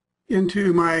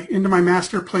into my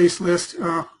master place list,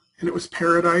 and it was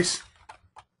Paradise.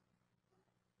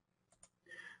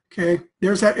 Okay,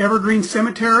 there's that Evergreen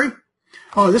Cemetery.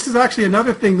 Oh, this is actually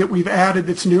another thing that we've added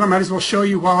that's new. I might as well show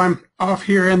you while I'm off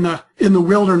here in the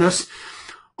wilderness.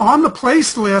 On the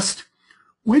place list,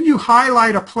 when you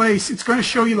highlight a place, it's going to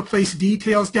show you the place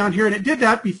details down here, and it did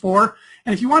that before.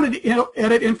 And if you wanted to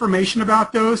edit information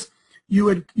about those, you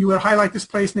would highlight this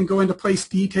place and then go into place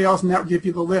details, and that would give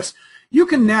you the list. You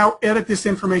can now edit this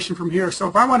information from here. So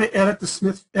if I want to edit the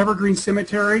Smith Evergreen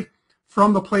Cemetery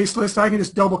from the place list, I can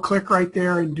just double click right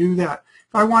there and do that.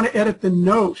 If I want to edit the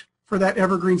note for that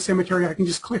Evergreen Cemetery, I can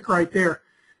just click right there.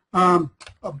 A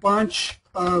bunch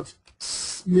of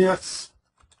Smiths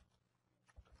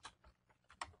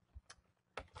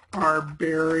are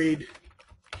buried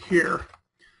here.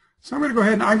 So I'm going to go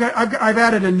ahead and I've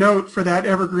added a note for that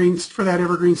Evergreen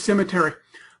Cemetery.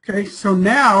 Okay, so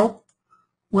now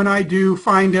when I do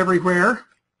find everywhere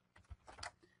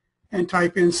and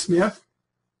type in Smith,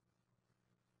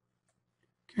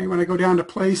 okay, when I go down to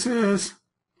places,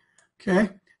 okay,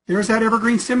 there's that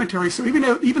Evergreen Cemetery. So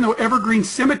even though Evergreen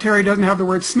Cemetery doesn't have the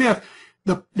word Smith,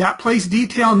 that place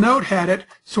detail note had it,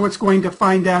 so it's going to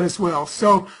find that as well.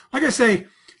 So like I say,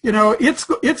 you know, it's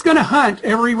going to hunt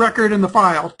every record in the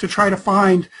file to try to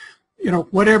find, you know,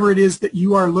 whatever it is that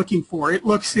you are looking for. It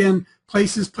looks in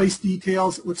places, place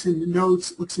details, it looks in the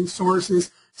notes, it looks in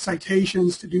sources,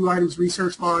 citations, to-do items,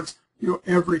 research logs, you know,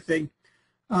 everything.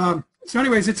 So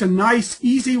anyways, it's a nice,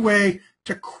 easy way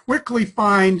to quickly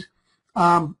find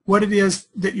what it is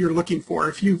that you're looking for.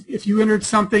 If you entered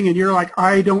something and you're like,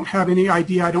 I don't have any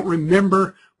idea, I don't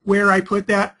remember where I put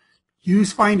that,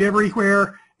 use Find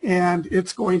Everywhere, and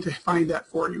it's going to find that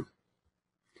for you.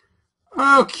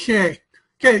 Okay,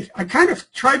 I kind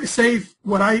of tried to save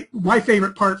my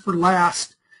favorite part for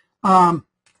last.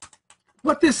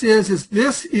 What this is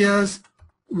this is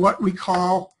what we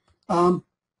call our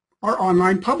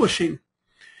online publishing.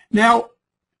 Now,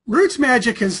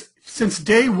 RootsMagic has, since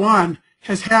day one,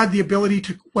 has had the ability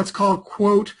to what's called,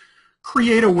 quote,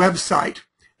 create a website.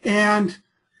 And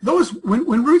those, when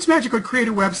RootsMagic would create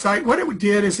a website, what it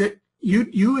did is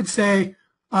you would say,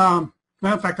 well,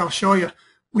 in fact, I'll show you.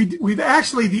 We've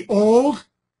actually, the old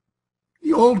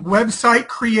website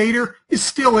creator is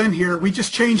still in here. We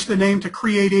just changed the name to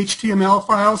create HTML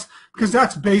files, because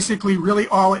that's basically really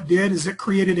all it did, is it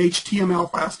created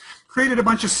HTML files. Created a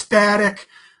bunch of static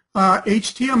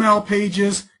HTML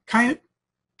pages, kind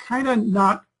of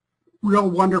not real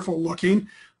wonderful looking,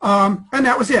 and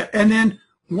that was it. And then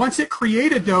once it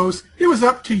created those, it was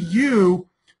up to you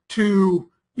to,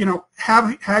 you know,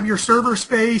 have your server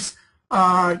space,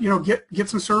 you know, get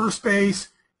some server space.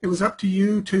 It was up to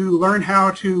you to learn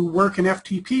how to work an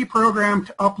FTP program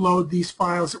to upload these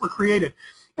files that were created.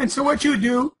 And so what you would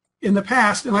do in the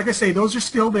past, and like I say, those are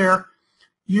still there,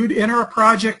 you'd enter a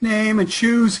project name and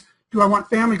choose, do I want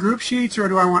family group sheets, or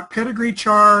do I want pedigree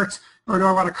charts, or do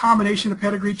I want a combination of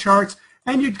pedigree charts?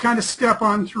 And you'd kind of step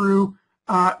on through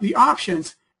the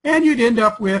options, and you'd end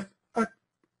up with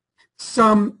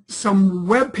some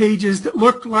web pages that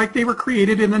looked like they were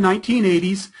created in the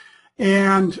 1980s,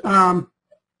 and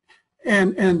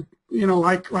you know,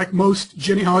 like most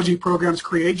genealogy programs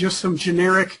create, just some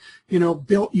generic, you know,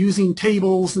 built using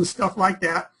tables and stuff like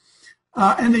that.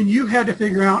 and then you had to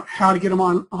figure out how to get them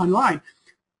online.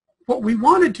 What we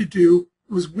wanted to do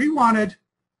was we wanted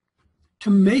to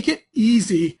make it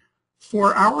easy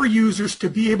for our users to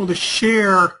be able to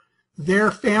share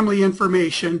their family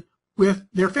information with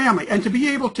their family and to be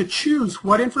able to choose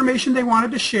what information they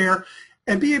wanted to share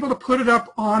and be able to put it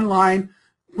up online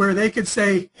where they could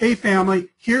say, hey family,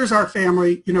 here's our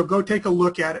family, you know, go take a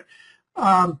look at it.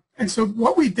 And so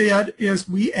what we did is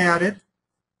we added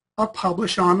a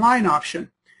publish online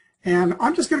option. And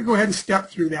I'm just going to go ahead and step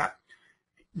through that.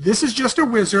 This is just a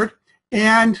wizard,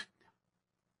 and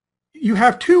you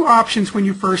have two options when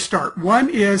you first start. One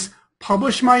is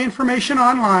publish my information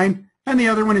online, and the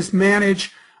other one is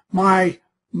manage my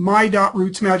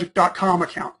my.rootsmagic.com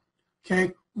account.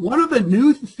 Okay, one of the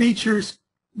new features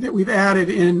that we've added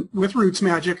in with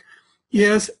RootsMagic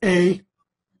is a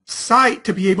site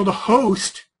to be able to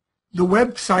host the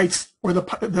websites or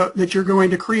that you're going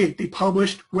to create, the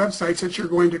published websites that you're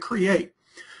going to create.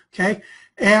 Okay,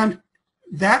 and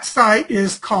that site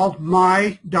is called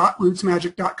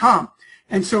my.rootsmagic.com.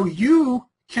 And so you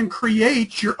can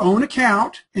create your own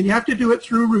account, and you have to do it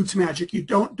through RootsMagic. You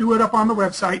don't do it up on the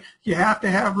website. You have to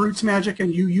have RootsMagic,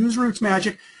 and you use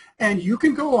RootsMagic, and you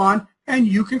can go on and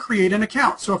you can create an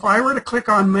account. So if I were to click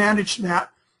on manage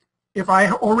that, if I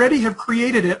already have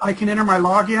created it, I can enter my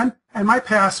login and my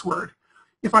password.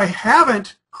 If I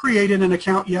haven't created an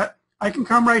account yet, I can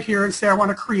come right here and say I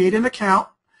want to create an account,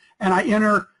 and I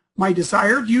enter my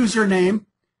desired username,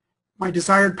 my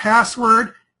desired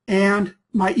password, and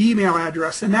my email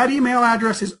address. And that email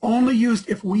address is only used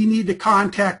if we need to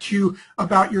contact you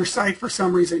about your site for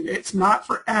some reason. It's not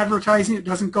for advertising. It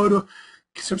doesn't go to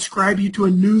subscribe you to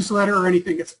a newsletter or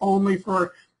anything. It's only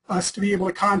for us to be able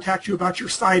to contact you about your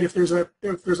site if there's a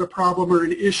problem or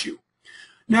an issue.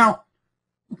 Now,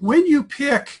 when you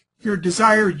pick your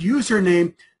desired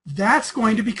username, that's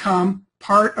going to become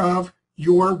part of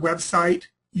your website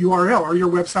URL or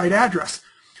your website address.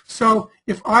 So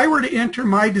if I were to enter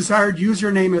my desired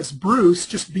username as Bruce,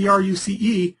 just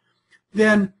B-R-U-C-E,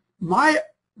 then my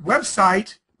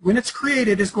website, when it's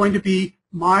created, is going to be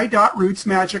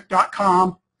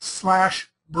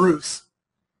my.rootsmagic.com/Bruce.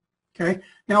 Okay.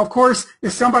 Now, of course,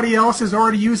 if somebody else has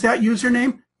already used that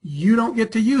username, you don't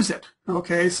get to use it.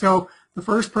 Okay. So the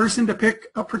first person to pick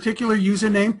a particular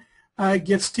username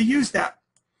gets to use that.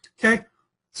 Okay.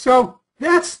 So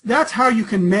that's how you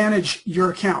can manage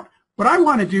your account. What I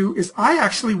want to do is I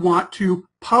actually want to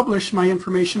publish my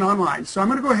information online. So I'm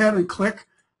going to go ahead and click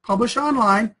Publish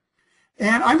Online,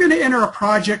 and I'm going to enter a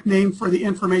project name for the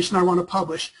information I want to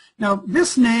publish. Now,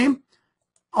 this name,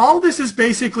 all this is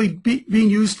basically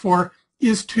being used for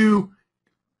is to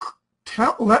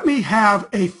let me have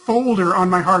a folder on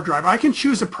my hard drive. I can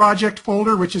choose a project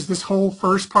folder, which is this whole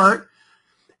first part,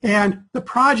 and the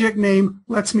project name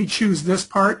lets me choose this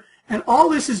part. And all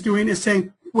this is doing is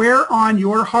saying, where on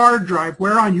your hard drive,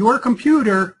 where on your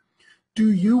computer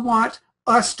do you want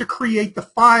us to create the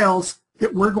files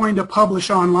that we're going to publish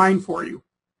online for you?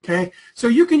 Okay, so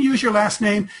you can use your last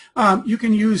name, you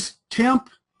can use temp,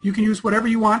 you can use whatever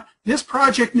you want. This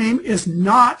project name is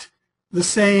not the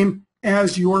same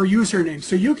as your username,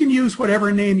 so you can use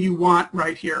whatever name you want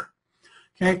right here.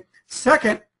 Okay,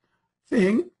 second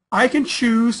thing, I can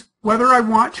choose whether I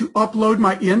want to upload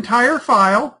my entire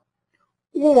file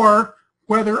or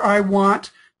whether I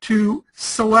want to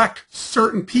select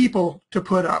certain people to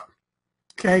put up.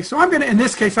 Okay, so I'm going to, in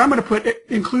this case, I'm going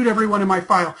to include everyone in my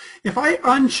file. If I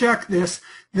uncheck this,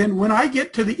 then when I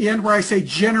get to the end where I say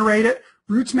generate it,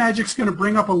 RootsMagic's going to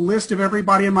bring up a list of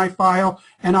everybody in my file,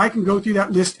 and I can go through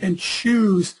that list and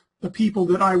choose the people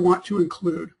that I want to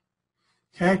include.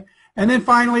 Okay, and then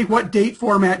finally, what date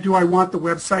format do I want the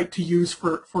website to use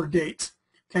for dates?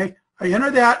 Okay, I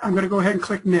enter that. I'm going to go ahead and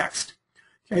click Next.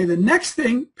 Okay, the next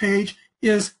page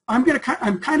is I'm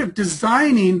kind of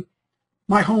designing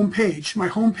my home page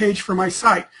for my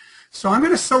site. So I'm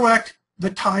going to select the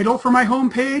title for my home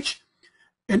page,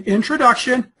 an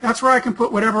introduction. That's where I can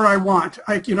put whatever I want.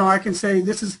 I can say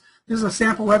this is a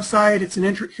sample website. It's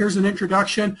here's an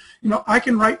introduction. I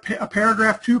can write a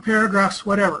paragraph, 2 paragraphs,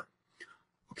 whatever.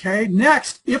 Okay.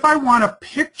 Next, if I want a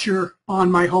picture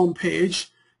on my home page,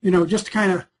 just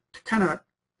to kind of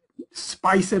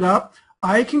spice it up,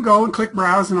 I can go and click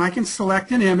Browse, and I can select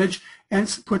an image and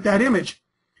put that image.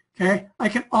 Okay. I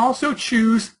can also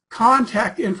choose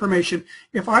contact information.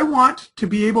 If I want to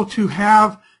be able to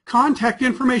have contact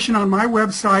information on my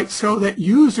website so that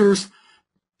users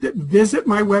that visit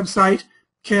my website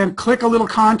can click a little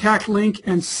contact link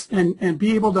and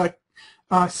be able to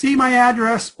see my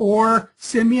address or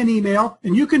send me an email,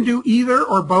 and you can do either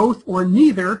or both or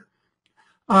neither,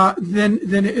 then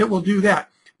it will do that.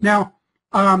 Now,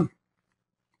 you'll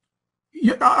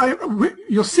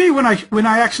see when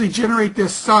I actually generate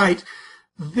this site,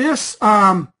 this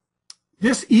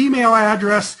this email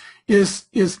address is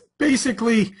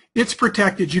basically, it's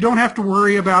protected. You don't have to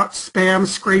worry about spam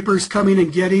scrapers coming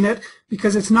and getting it,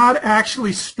 because it's not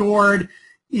actually stored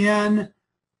in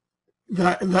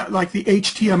like the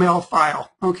HTML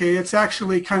file. Okay, it's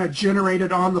actually kind of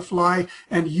generated on the fly,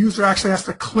 and the user actually has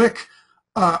to click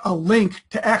a link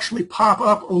to actually pop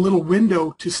up a little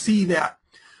window to see that.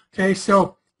 Okay,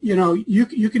 so you know,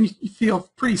 you can feel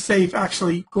pretty safe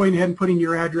actually going ahead and putting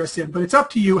your address in, but it's up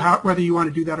to you whether you want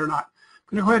to do that or not.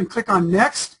 I'm going to go ahead and click on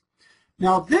Next.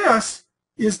 Now this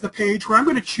is the page where I'm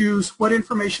going to choose what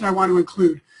information I want to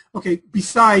include. Okay,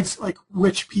 besides like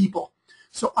which people.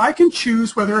 So I can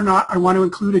choose whether or not I want to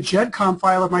include a GEDCOM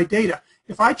file of my data.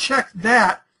 If I check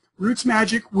that,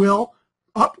 RootsMagic will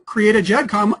create a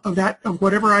GEDCOM of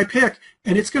whatever I pick,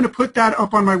 and it's going to put that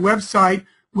up on my website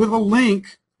with a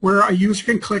link where a user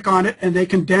can click on it and they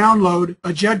can download a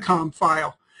GEDCOM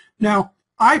file. Now,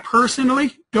 I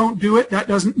personally don't do it. That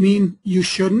doesn't mean you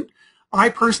shouldn't. I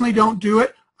personally don't do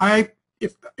it.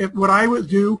 What I would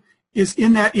do is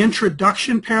in that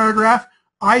introduction paragraph,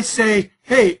 I say,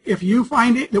 hey, if you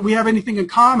find it that we have anything in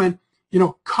common, you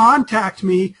know, contact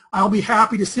me. I'll be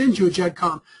happy to send you a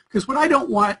GEDCOM. Because what I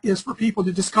don't want is for people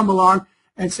to just come along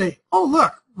and say, oh,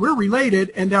 look, we're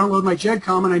related, and download my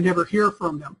GEDCOM, and I never hear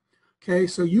from them. Okay,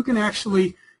 so you can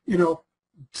actually, you know,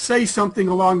 say something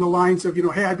along the lines of, you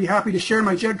know, hey, I'd be happy to share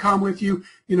my GEDCOM with you,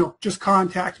 you know, just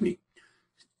contact me.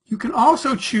 You can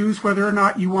also choose whether or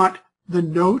not you want the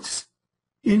notes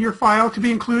in your file to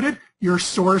be included, your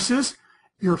sources,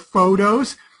 your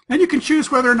photos, and you can choose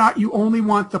whether or not you only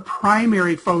want the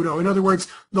primary photo. In other words,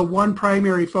 the one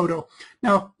primary photo.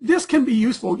 Now, this can be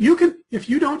useful. You can, if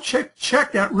you don't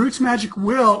check that, RootsMagic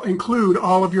will include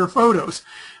all of your photos.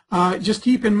 Just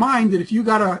keep in mind that if you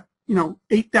got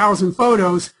 8,000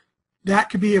 photos, that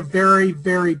could be a very,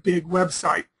 very big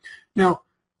website. Now,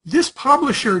 this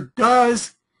publisher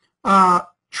does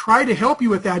try to help you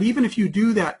with that, even if you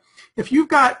do that. If you've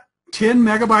got 10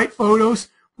 megabyte photos,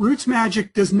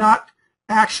 RootsMagic does not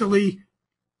actually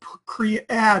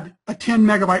add a 10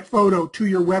 megabyte photo to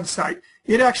your website.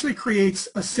 It actually creates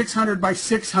a 600 by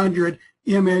 600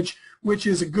 image, which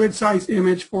is a good sized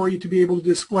image for you to be able to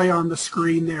display on the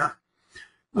screen there.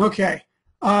 Okay,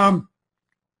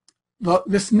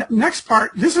 this next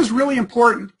part, this is really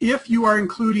important if you are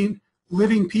including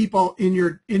living people in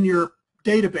your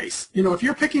database. You know, if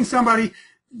you're picking somebody,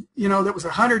 you know, that was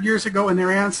 100 years ago and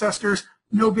their ancestors,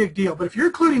 no big deal. But if you're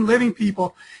including living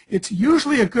people, it's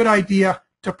usually a good idea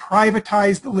to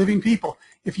privatize the living people.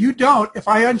 If you don't, if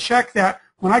I uncheck that,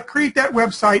 when I create that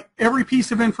website, every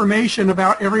piece of information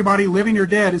about everybody living or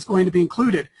dead is going to be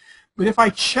included. But if I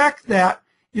check that,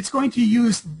 it's going to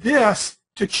use this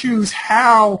to choose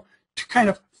how to kind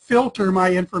of filter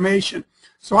my information.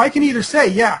 So I can either say,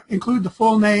 yeah, include the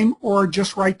full name, or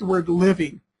just write the word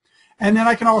living. And then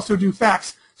I can also do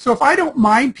facts. So if I don't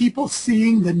mind people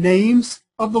seeing the names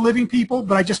of the living people,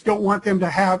 but I just don't want them to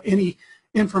have any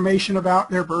information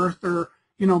about their birth or,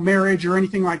 you know, marriage or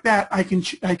anything like that, I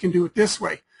can do it this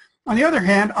way. On the other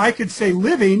hand, I could say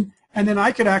living, and then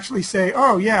I could actually say,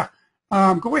 oh yeah,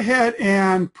 go ahead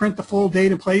and print the full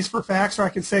date and place for facts, or I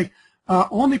could say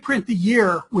only print the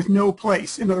year with no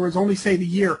place. In other words, only say the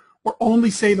year, or only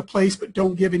say the place but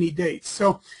don't give any dates.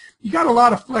 So you got a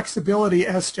lot of flexibility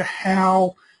as to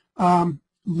how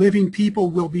living people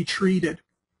will be treated.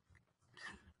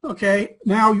 Okay,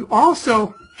 now you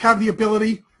also have the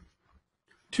ability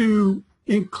to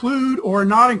include or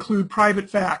not include private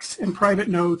facts and private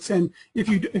notes, and if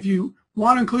you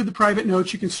want to include the private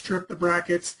notes, you can strip the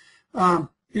brackets.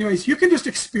 Anyways, you can just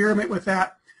experiment with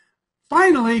that.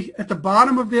 Finally, at the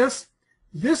bottom of this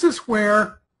is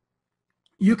where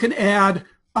you can add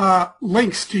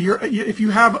links to your, if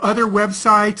you have other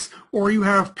websites or you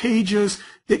have pages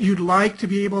that you'd like to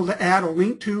be able to add a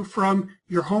link to from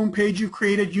your home page you've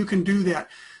created, you can do that.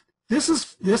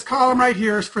 This column right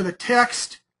here is for the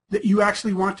text that you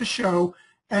actually want to show,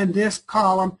 and this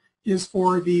column is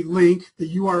for the link,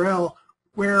 the URL,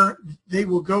 where they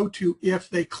will go to if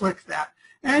they click that.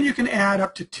 And you can add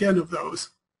up to 10 of those.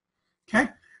 Okay,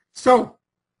 so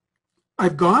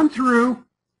I've gone through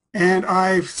and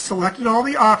I've selected all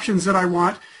the options that I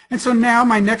want, and so now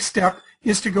my next step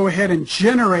is to go ahead and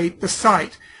generate the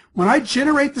site. When I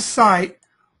generate the site,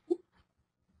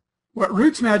 what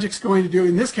RootsMagic's going to do,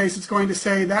 in this case, it's going to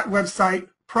say that website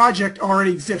project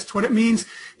already exists. What it means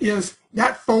is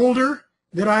that folder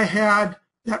that I had,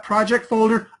 that project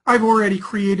folder, I've already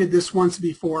created this once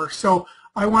before, so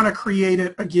I want to create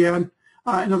it again.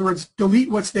 In other words,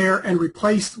 delete what's there and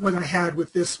replace what I had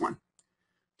with this one.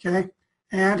 Okay,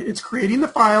 and it's creating the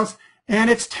files, and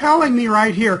it's telling me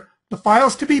right here, the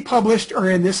files to be published are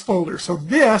in this folder. So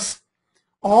this,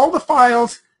 all the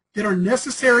files that are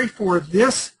necessary for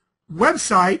this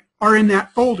website are in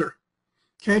that folder.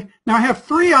 Okay, now I have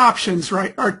three options,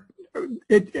 right?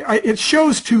 It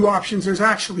shows two options. There's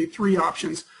actually three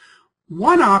options.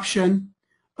 One option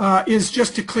is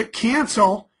just to click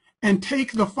cancel and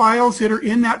take the files that are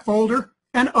in that folder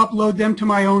and upload them to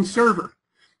my own server.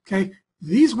 Okay,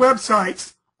 these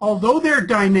websites, although they're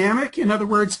dynamic, in other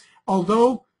words,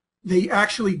 although they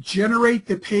actually generate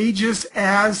the pages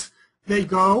as they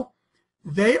go,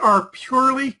 they are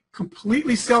purely,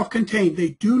 completely self-contained. They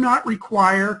do not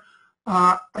require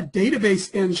a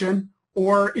database engine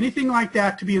or anything like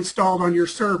that to be installed on your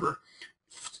server.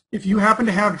 If you happen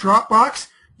to have Dropbox,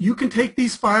 you can take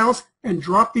these files and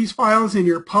drop these files in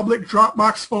your public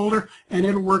Dropbox folder, and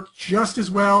it'll work just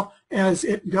as well as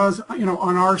it does, you know,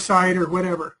 on our site or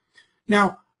whatever.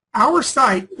 Now, our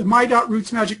site, the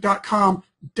my.rootsmagic.com,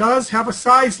 does have a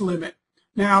size limit.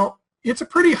 Now, it's a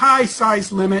pretty high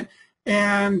size limit,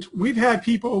 and we've had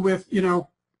people with, you know,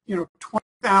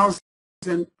 20,000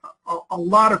 and a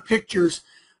lot of pictures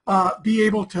be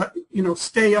able to, you know,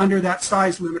 stay under that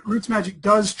size limit. RootsMagic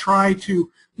does try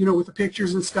to, you know, with the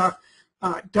pictures and stuff,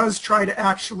 does try to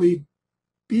actually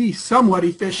be somewhat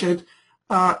efficient,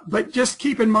 but just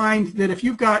keep in mind that if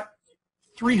you've got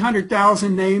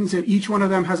 300,000 names and each one of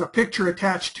them has a picture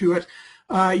attached to it,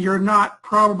 you're not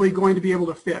probably going to be able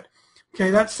to fit. Okay,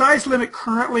 that size limit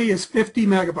currently is 50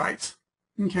 megabytes.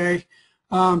 Okay,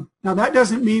 now that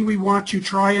doesn't mean we want you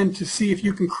trying to see if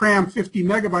you can cram 50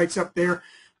 megabytes up there.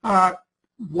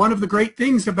 One of the great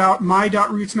things about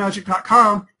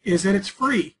my.rootsmagic.com is that it's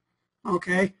free.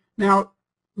 Okay, now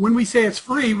when we say it's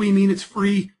free, we mean it's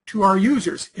free to our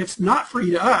users. It's not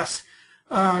free to us.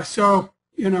 So,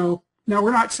 you know, now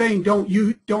we're not saying don't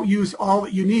use all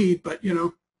that you need, but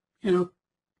you know,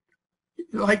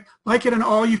 like at an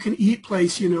all-you-can-eat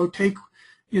place, you know,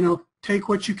 take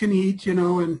what you can eat, you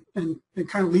know, and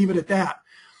kind of leave it at that.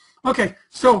 Okay,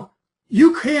 so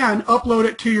you can upload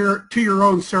it to your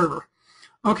own server.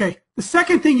 Okay, the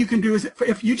second thing you can do is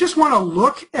if you just want to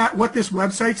look at what this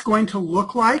website's going to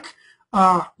look like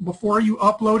before you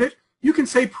upload it, you can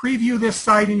say preview this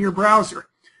site in your browser.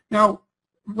 Now,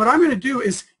 what I'm going to do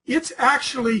is it's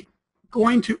actually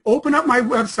going to open up my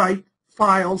website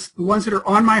files, the ones that are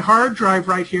on my hard drive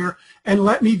right here, and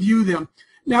let me view them.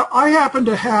 Now, I happen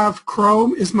to have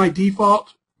Chrome as my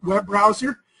default web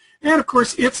browser, and of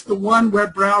course, it's the one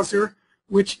web browser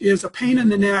which is a pain in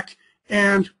the neck,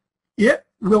 and it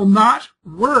will not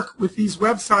work with these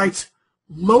websites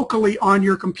locally on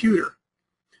your computer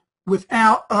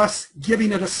without us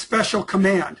giving it a special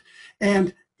command.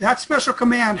 And that special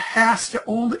command has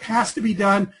to be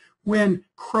done when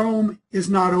Chrome is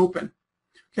not open.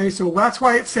 Okay, so that's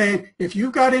why it's saying if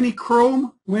you've got any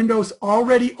Chrome windows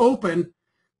already open,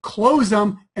 close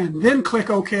them and then click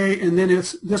OK, and then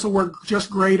this will work just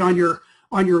great on your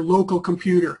local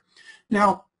computer.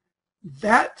 Now,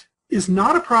 that is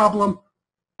not a problem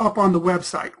up on the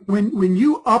website. When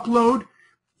you upload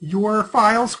your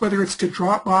files, whether it's to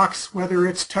Dropbox, whether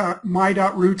it's to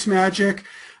my.rootsmagic,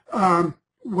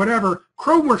 whatever,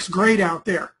 Chrome works great out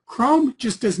there. Chrome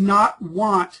just does not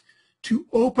want to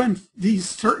open these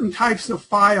certain types of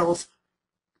files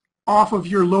off of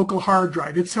your local hard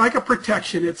drive. It's like a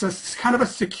protection. It's a kind of a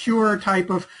secure type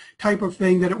of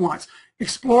thing that it wants.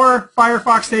 Explorer,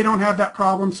 Firefox, they don't have that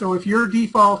problem. So if your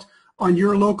default on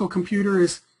your local computer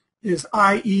is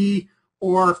IE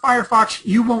or Firefox,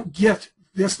 you won't get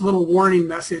this little warning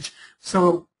message.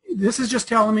 So this is just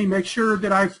telling me make sure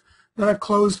that I've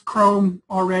closed Chrome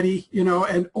already, you know,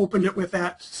 and opened it with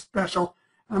that special.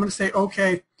 I'm going to say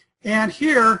OK. And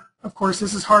here, of course,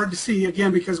 this is hard to see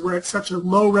again because we're at such a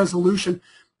low resolution.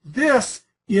 This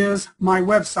is my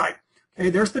website.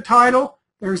 Okay, there's the title,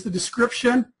 there's the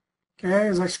description. Okay,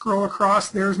 as I scroll across,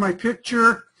 there's my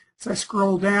picture. As I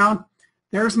scroll down,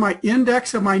 there's my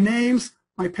index of my names,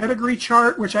 my pedigree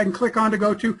chart, which I can click on to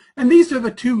go to. And these are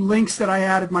the two links that I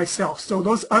added myself. So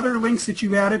those other links that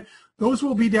you've added, those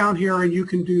will be down here, and you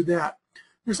can do that.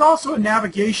 There's also a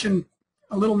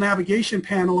little navigation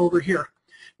panel over here.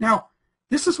 Now,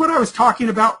 this is what I was talking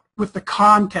about with the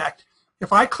contact.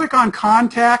 If I click on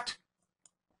contact,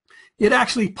 it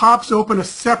actually pops open a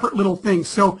separate little thing.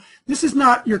 So this is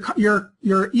not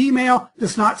your email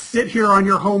does not sit here on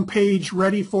your home page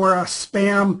ready for a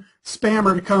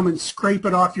spammer to come and scrape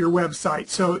it off your website.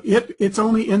 So it's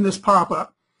only in this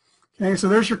pop-up. Okay, so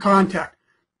there's your contact.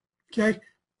 Okay,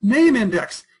 name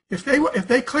index. If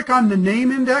they click on the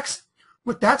name index,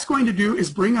 what that's going to do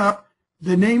is bring up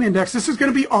the name index. This is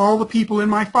going to be all the people in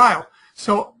my file.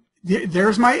 So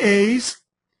there's my A's,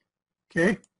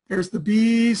 okay? There's the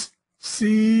B's,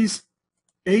 C's,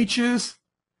 H's,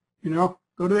 go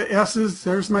to the S's,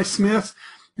 there's my Smiths.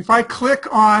 If I click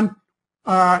on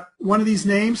one of these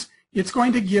names, it's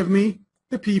going to give me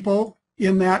the people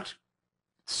in that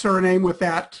surname with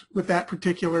that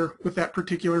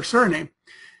particular surname.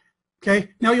 Okay,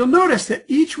 now you'll notice that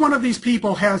each one of these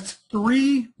people has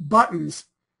 3 buttons.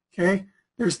 Okay,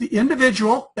 there's the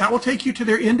individual, that will take you to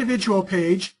their individual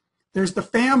page. There's the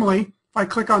family. If I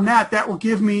click on that, that will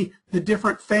give me the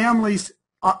different families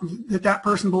that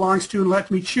person belongs to and let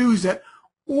me choose it,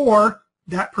 or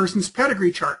that person's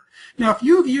pedigree chart. Now, if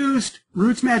you've used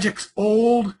RootsMagic's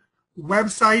old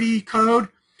website code,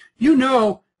 you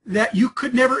know that you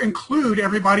could never include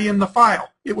everybody in the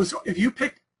file. It was if you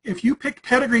picked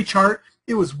pedigree chart,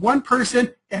 it was one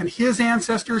person and his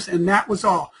ancestors, and that was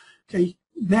all. Okay,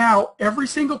 now every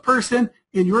single person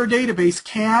in your database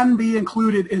can be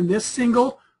included in this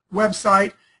single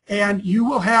website, and you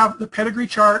will have the pedigree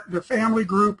chart, the family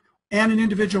group, and an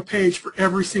individual page for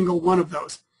every single one of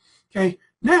those. Okay,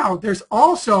 now there's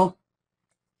also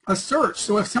a search.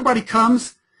 So if somebody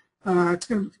comes, it's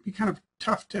going to be kind of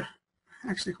tough to,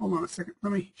 actually, hold on a second.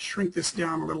 Let me shrink this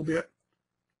down a little bit.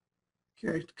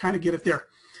 Okay, to kind of get it there.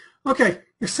 Okay,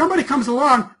 if somebody comes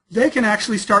along, they can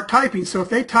actually start typing. So if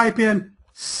they type in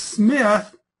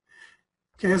Smith,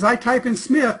 okay, as I type in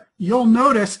Smith, you'll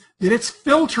notice that it's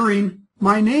filtering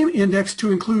my name index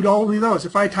to include only those.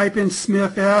 If I type in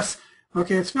Smith S,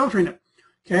 okay, it's filtering it.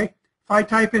 Okay, if I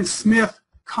type in Smith,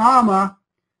 comma,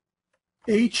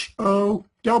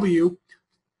 H-O-W,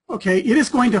 okay, it is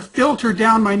going to filter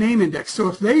down my name index. So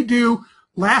if they do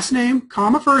last name,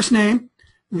 comma, first name,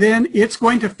 then it's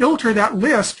going to filter that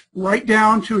list right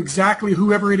down to exactly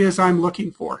whoever it is I'm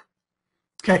looking for.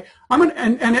 Okay, I'm going to,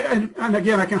 and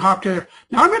again, I can hop to,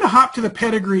 now I'm going to hop to the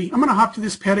pedigree. I'm going to hop to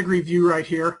this pedigree view right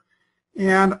here.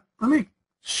 And let me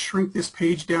shrink this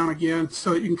page down again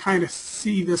so that you can kind of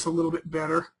see this a little bit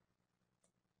better.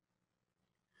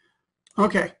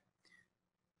 Okay,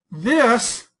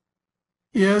 this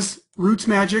is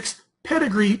RootsMagic's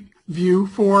pedigree view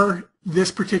for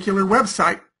this particular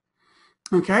website.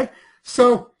 Okay,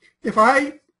 so if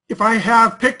I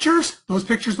have pictures, those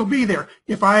pictures will be there.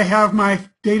 If I have my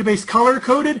database color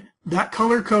coded, that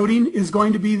color coding is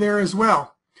going to be there as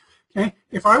well. Okay,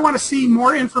 if I want to see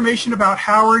more information about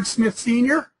Howard Smith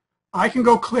Sr., I can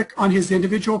go click on his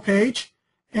individual page,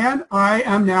 and I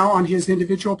am now on his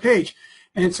individual page.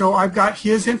 And so I've got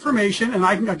his information, and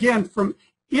I can, again, from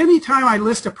any time I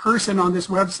list a person on this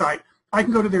website, I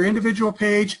can go to their individual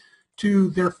page, to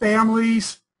their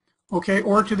families, okay,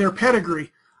 or to their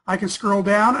pedigree. I can scroll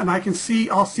down and I can see,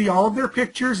 I'll see all of their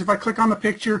pictures. If I click on the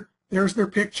picture, there's their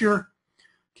picture.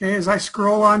 Okay, as I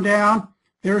scroll on down,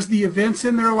 there's the events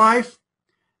in their life.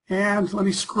 And let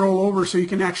me scroll over so you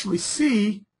can actually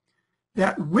see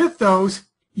that with those,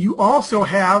 you also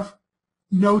have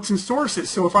notes and sources.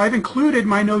 So if I've included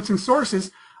my notes and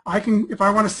sources, I can, if I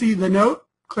want to see the note,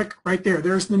 click right there.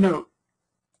 There's the note.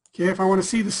 Okay, if I want to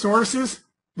see the sources,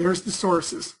 there's the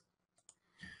sources.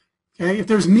 Okay, if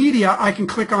there's media, I can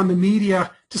click on the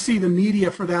media to see the media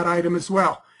for that item as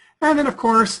well. And then, of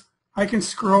course, I can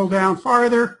scroll down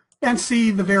farther and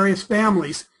see the various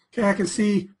families. Okay, I can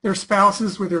see their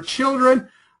spouses with their children.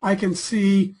 I can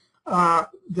see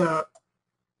their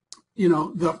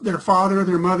father,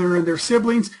 their mother, and their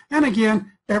siblings. And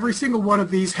again, every single one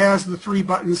of these has the 3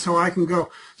 buttons, so I can go.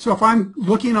 So if I'm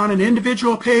looking on an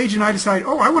individual page and I decide,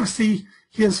 oh, I want to see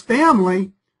his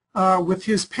family with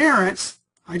his parents,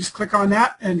 I just click on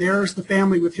that, and there's the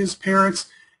family with his parents,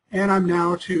 and I'm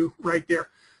now to right there.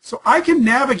 So I can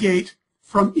navigate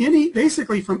from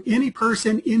basically from any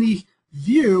person, any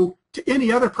view, to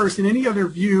any other person, any other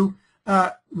view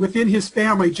within his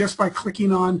family just by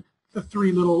clicking on the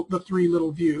three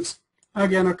little views.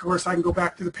 Again, of course, I can go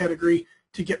back to the pedigree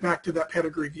to get back to that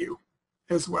pedigree view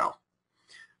as well.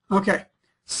 Okay,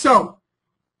 so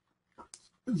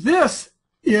this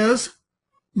is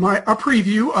a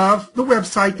preview of the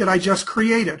website that I just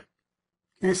created.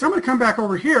 Okay, so I'm going to come back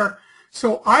over here.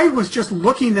 So I was just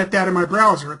looking at that in my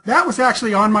browser. That was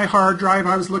actually on my hard drive.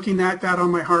 I was looking at that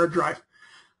on my hard drive.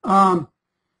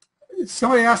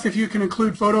 Somebody asked if you can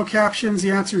include photo captions.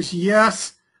 The answer is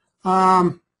yes.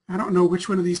 I don't know which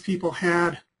one of these people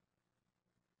had.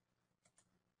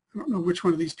 I don't know which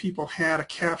one of these people had a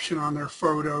caption on their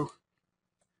photo.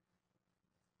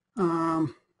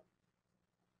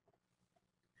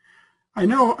 I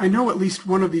know at least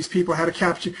one of these people had a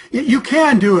caption. You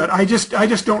can do it. I just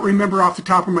don't remember off the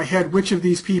top of my head which of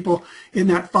these people in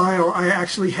that file I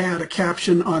actually had a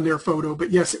caption on their photo.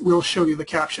 But yes, it will show you the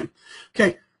caption.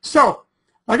 Okay, so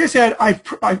like I said,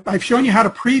 I've shown you how to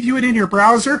preview it in your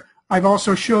browser. I've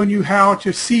also shown you how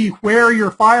to see where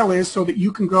your file is so that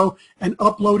you can go and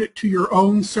upload it to your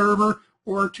own server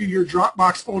or to your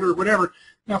Dropbox folder or whatever.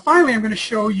 Now finally, I'm going to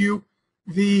show you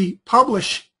the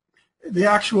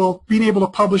actual being able to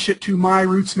publish it to my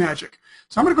RootsMagic.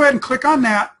 So I'm going to go ahead and click on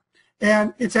that,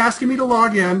 and it's asking me to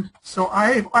log in. So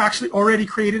I've actually already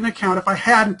created an account. If I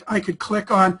hadn't, I could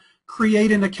click on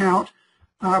create an account,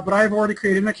 but I've already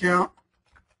created an account.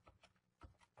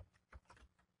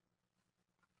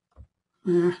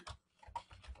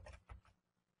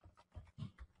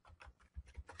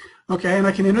 Okay, and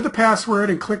I can enter the password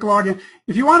and click login.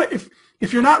 If you want to,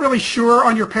 if you're not really sure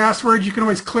on your password, you can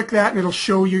always click that and it'll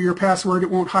show you your password. It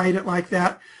won't hide it like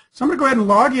that. So I'm going to go ahead and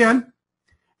log in.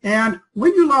 And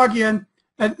when you log in,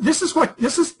 and these are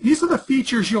the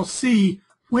features you'll see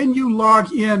when you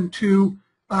log into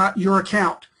your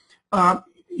account.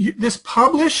 This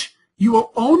publish, you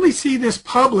will only see this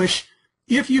publish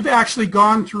if you've actually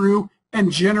gone through and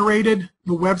generated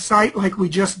the website like we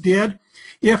just did.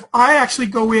 If I actually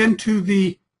go into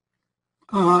the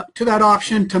to that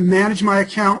option to manage my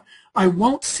account, I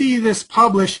won't see this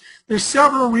publish. There's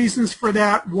several reasons for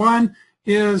that. One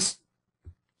is,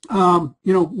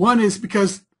 one is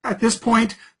because at this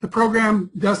point the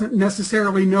program doesn't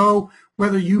necessarily know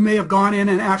whether you may have gone in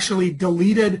and actually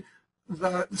deleted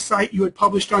the site you had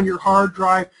published on your hard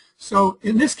drive. So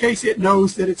in this case, it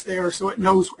knows that it's there, so it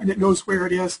knows where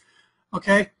it is.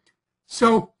 Okay,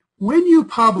 so when you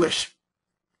publish,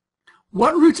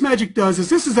 what RootsMagic does is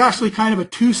this is actually kind of a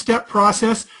two-step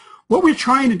process. What we're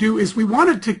trying to do is we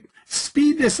wanted to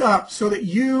speed this up so that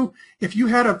if you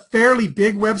had a fairly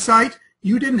big website,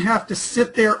 you didn't have to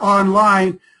sit there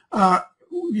online,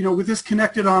 with this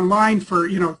connected online for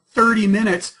 30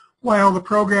 minutes while the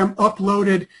program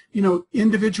uploaded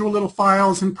individual little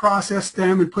files and processed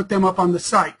them and put them up on the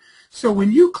site. So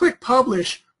when you click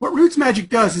publish, what RootsMagic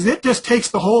does is it just takes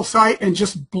the whole site and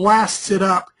just blasts it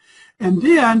up, and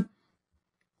then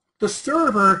the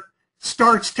server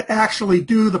starts to actually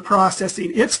do the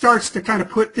processing. It starts to kind of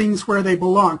put things where they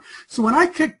belong. So when I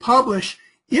click publish,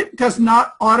 it does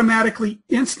not automatically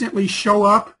instantly show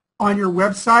up on your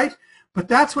website, but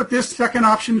that's what this second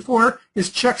option for is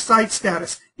check site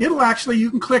status. It'll actually, you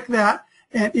can click that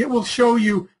and it will show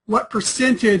you what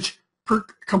percentage per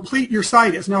complete your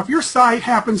site is. Now if your site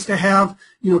happens to have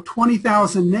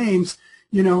 20,000 names,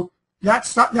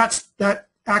 that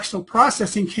actual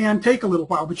processing can take a little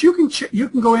while, but you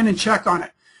can go in and check on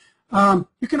it.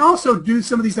 You can also do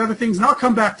some of these other things, and I'll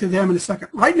come back to them in a second.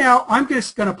 Right now, I'm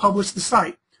just going to publish the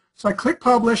site. So I click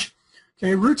publish.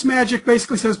 Okay, RootsMagic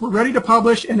basically says we're ready to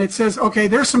publish, and it says, okay,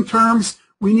 there's some terms.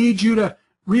 We need you to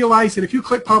realize that if you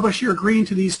click publish, you're agreeing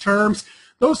to these terms.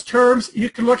 Those terms, you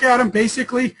can look at them.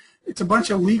 Basically, it's a bunch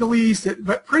of legalese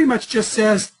but pretty much just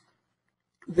says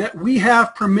that we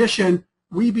have permission,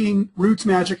 we being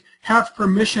RootsMagic, have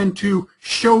permission to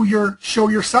show your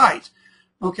site,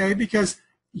 okay, because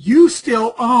you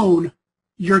still own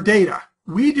your data.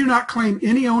 We do not claim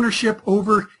any ownership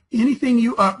over anything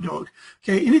you upload.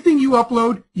 Okay, anything you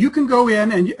upload, you can go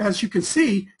in and, as you can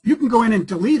see, you can go in and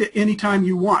delete it anytime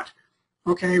you want.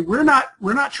 Okay, we're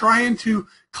not trying to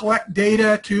collect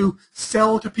data to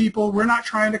sell to people. We're not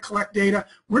trying to collect data.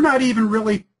 We're not even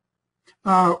really,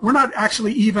 we're not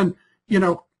actually even,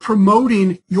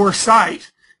 promoting your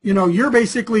site. You're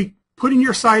basically putting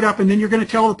your site up, and then you're going to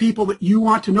tell the people that you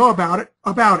want to know about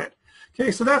it.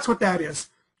 Okay, so that's what that is.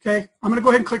 Okay, I'm going to go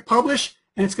ahead and click publish,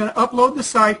 and it's going to upload the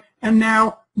site, and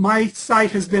now my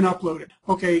site has been uploaded.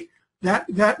 Okay,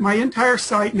 that my entire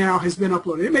site now has been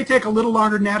uploaded. It may take a little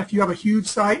longer than that if you have a huge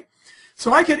site.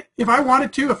 So I could, if I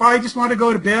wanted to, if I just want to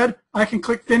go to bed, I can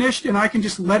click finished, and I can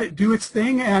just let it do its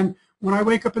thing, and when I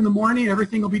wake up in the morning,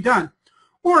 everything will be done.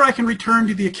 Or I can return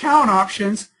to the account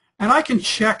options, and I can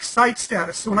check site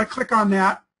status. So when I click on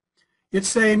that, it's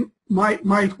saying my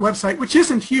website, which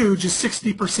isn't huge, is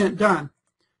 60% done.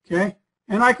 Okay,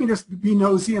 and I can just be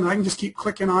nosy, and I can just keep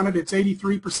clicking on it. It's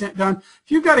 83% done.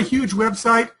 If you've got a huge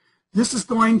website, this is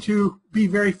going to be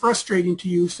very frustrating to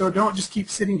you, so don't just keep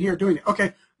sitting here doing it.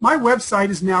 Okay, my website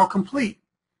is now complete.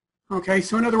 Okay,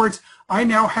 so in other words, I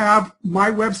now have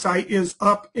my website is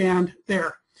up and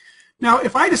there. Now,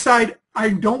 if I decide I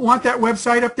don't want that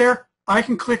website up there, I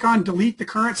can click on delete the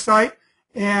current site,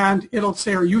 and it'll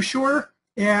say, are you sure?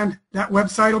 And that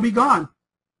website will be gone.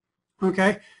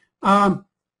 Okay,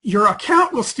 your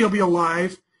account will still be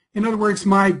alive. In other words,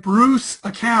 my Bruce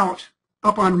account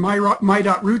up on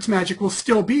my.rootsmagic will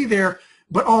still be there,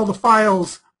 but all the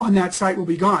files on that site will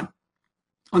be gone.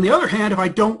 On the other hand, if I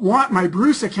don't want my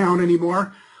Bruce account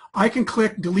anymore, I can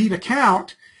click delete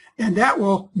account, and that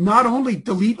will not only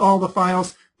delete all the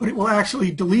files, but it will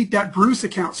actually delete that Bruce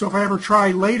account. So if I ever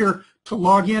try later to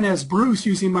log in as Bruce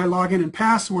using my login and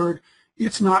password,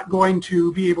 it's not going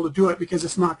to be able to do it because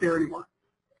it's not there anymore.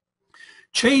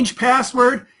 Change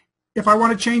password. If I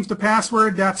want to change the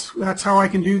password, that's how I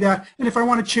can do that. And if I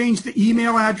want to change the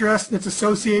email address that's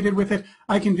associated with it,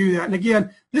 I can do that. And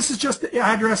again, this is just the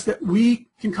address that we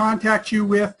can contact you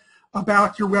with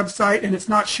about your website, and it's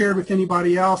not shared with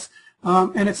anybody else.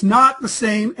 And it's not the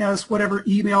same as whatever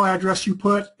email address you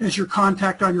put as your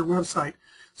contact on your website.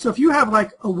 So if you have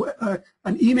like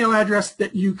an email address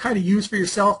that you kind of use for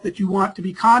yourself that you want to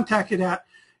be contacted at,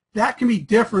 that can be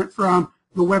different from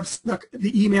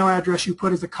the email address you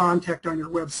put as a contact on your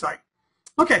website.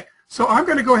 Okay, so I'm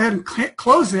going to go ahead and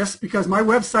close this because my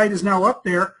website is now up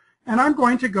there, and I'm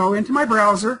going to go into my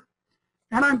browser,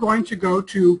 and I'm going to go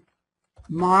to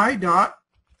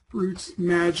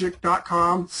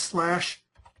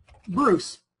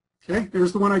my.rootsmagic.com/Bruce. Okay,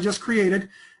 there's the one I just created,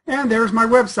 and there's my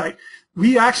website.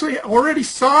 We actually already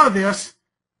saw this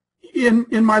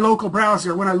in my local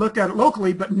browser when I looked at it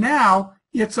locally, but now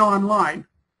it's online.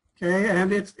 Okay,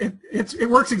 and it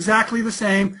works exactly the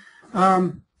same.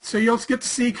 So you'll get to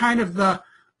see kind of the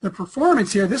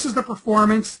performance here. This is the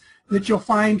performance that you'll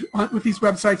find with these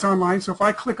websites online. So if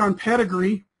I click on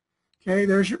pedigree, okay,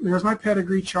 there's my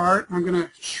pedigree chart. I'm going to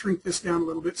shrink this down a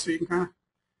little bit so you can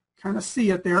kind of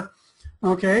see it there.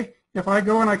 Okay, if I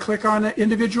go and I click on an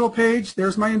individual page,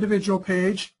 there's my individual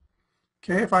page.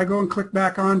 Okay, if I go and click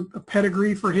back on a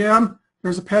pedigree for him,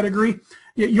 there's a pedigree.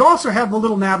 You also have the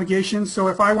little navigation, so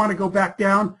if I want to go back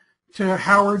down to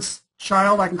Howard's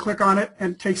child, I can click on it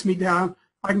and it takes me down.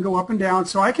 I can go up and down,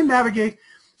 so I can navigate.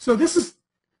 So this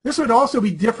would also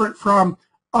be different from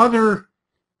other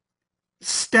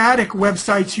static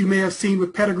websites you may have seen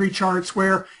with pedigree charts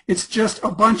where it's just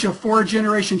a bunch of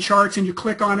 4-generation charts and you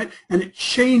click on it and it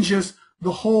changes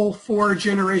the whole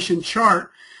 4-generation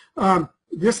chart.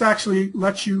 This actually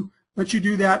lets you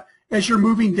do that as you're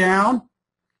moving down.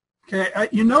 Okay,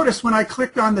 you notice when I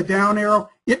clicked on the down arrow,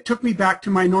 it took me back to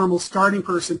my normal starting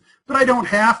person, but I don't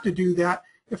have to do that.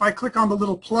 If I click on the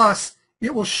little plus,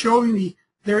 it will show me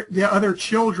the other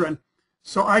children,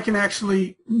 so I can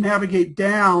actually navigate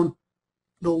down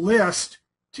the list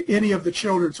to any of the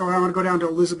children. So if I want to go down to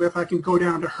Elizabeth, I can go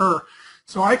down to her.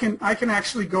 So I can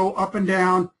actually go up and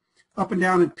down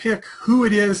and pick who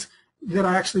it is that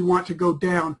I actually want to go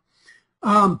down.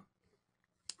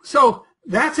 So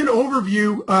that's an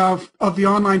overview of the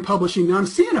online publishing. Now I'm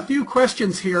seeing a few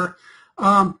questions here.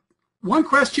 One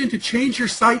question: to change your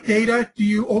site data, do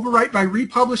you overwrite by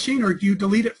republishing or do you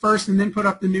delete it first and then put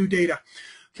up the new data?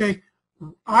 Okay,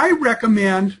 I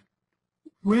recommend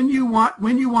when you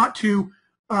want to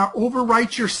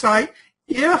overwrite your site,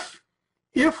 if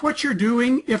what you're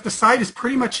doing, if the site is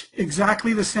pretty much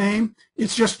exactly the same,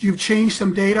 it's just you've changed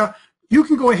some data, you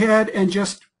can go ahead and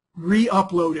just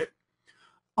re-upload it.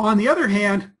 On the other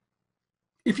hand,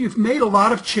 if you've made a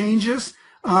lot of changes,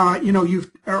 you know,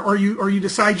 or you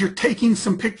decide you're taking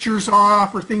some pictures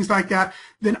off or things like that,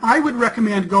 then I would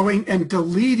recommend going and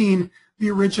deleting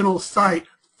the original site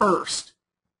first.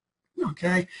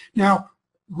 Okay. Now,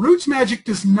 RootsMagic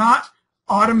does not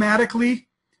automatically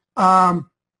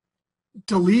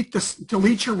delete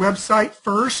your website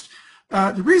first.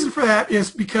 The reason for that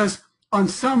is because on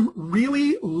some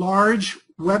really large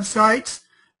websites,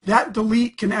 that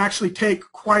delete can actually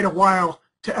take quite a while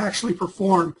to actually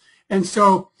perform. And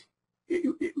so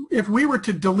if we were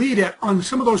to delete it on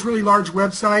some of those really large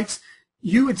websites,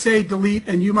 you would say delete,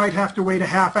 and you might have to wait a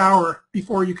half hour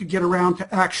before you could get around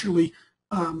to actually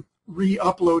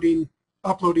re-uploading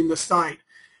the site.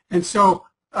 And so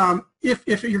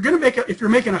if you're going to if you're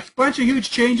making a bunch of huge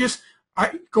changes,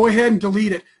 go ahead and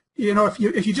delete it. You know, if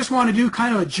you just want to do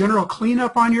kind of a general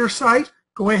cleanup on your site,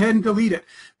 go ahead and delete it.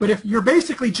 But if you're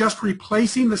basically just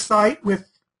replacing the site with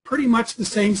pretty much the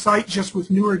same site, just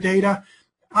with newer data,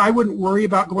 I wouldn't worry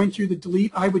about going through the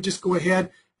delete. I would just go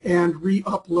ahead and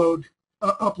re-upload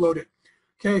upload it.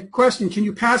 Okay, question: can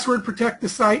you password protect the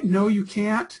site? No, you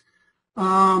can't.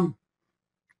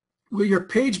 Will your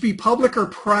page be public or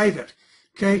private?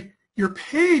 Okay, your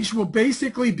page will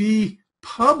basically be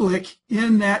public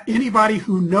in that anybody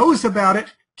who knows about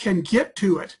it can get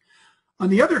to it. On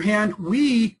the other hand,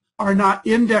 we are not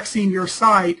indexing your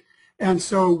site, and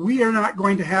so we are not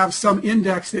going to have some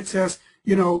index that says,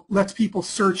 you know, lets people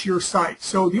search your site.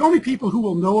 So the only people who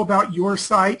will know about your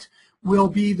site will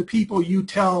be the people you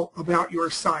tell about your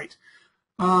site.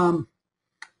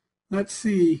 let's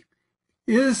see.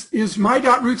 Is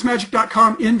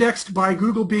my.rootsmagic.com indexed by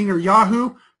Google, Bing, or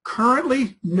Yahoo?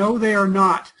 Currently, no, they are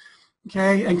not.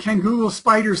 Okay, and can Google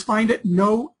spiders find it?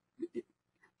 No.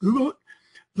 Google,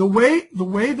 the way the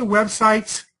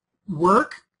websites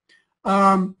work,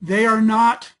 they are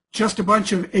not just a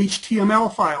bunch of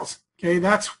HTML files. Okay,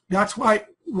 that's why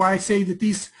I say that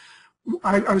these,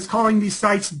 I was calling these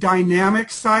sites dynamic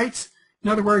sites. In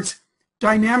other words,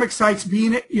 dynamic sites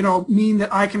mean that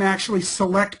I can actually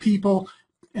select people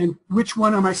and which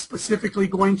one am I specifically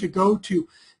going to go to.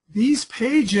 These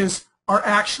pages are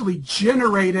actually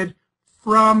generated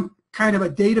from kind of a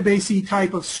database-y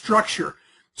type of structure.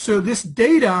 So this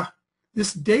data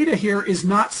here is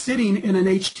not sitting in an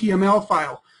HTML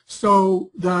file. So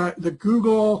the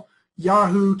Google,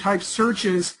 Yahoo type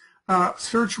searches,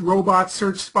 search robots,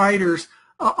 search spiders,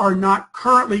 are not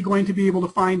currently going to be able to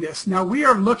find this. Now we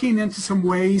are looking into some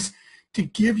ways to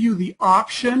give you the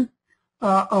option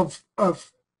of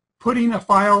putting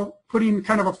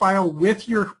kind of a file with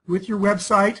your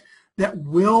website that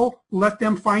will let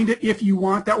them find it if you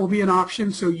want. That will be an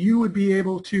option. So you would be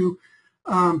able to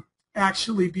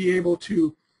actually be able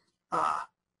to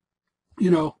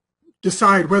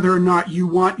decide whether or not you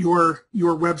want your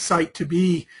website to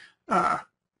be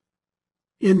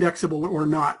indexable or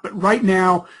not. But right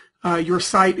now, your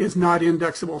site is not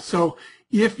indexable. So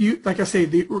if you, like I say,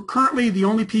 currently the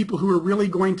only people who are really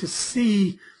going to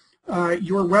see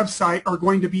your website are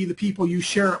going to be the people you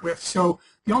share it with. So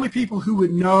the only people who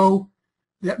would know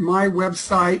that my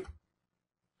website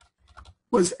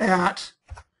was at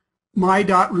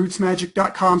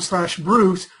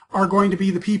my.rootsmagic.com/Bruce are going to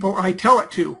be the people I tell it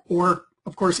to, or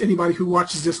of course anybody who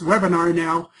watches this webinar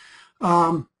now.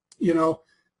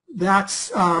 That's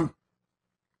those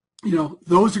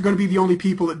are going to be the only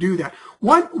people that do that.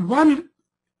 One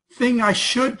thing I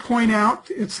should point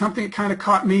out, it's something that kind of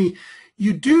caught me.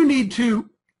 You do need to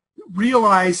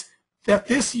realize that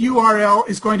this URL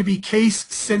is going to be case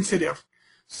sensitive.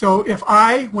 So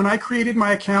when I created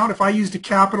my account, if I used a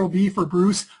capital B for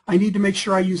Bruce, I need to make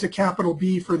sure I use a capital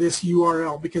B for this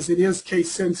URL because it is case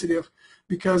sensitive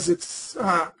because it's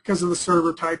because of the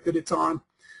server type that it's on.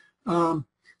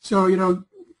 So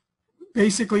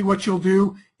basically what you'll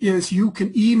do is you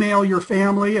can email your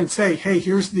family and say, hey,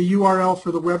 here's the URL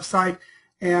for the website,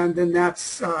 and then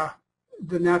that's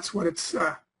what it's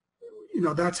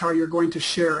that's how you're going to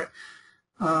share it.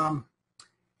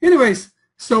 Anyways,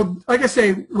 so like I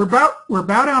say, we're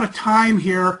about out of time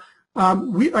here.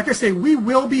 Like I say, we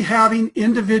will be having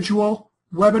individual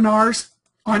webinars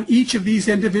on each of these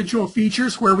individual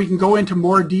features where we can go into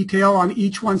more detail on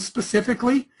each one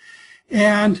specifically.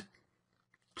 And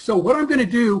so what I'm going to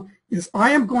do is I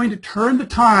am going to turn the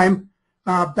time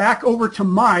back over to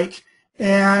Mike,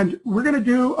 and we're going to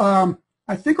do, I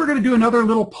think we're going to do another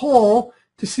little poll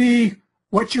to see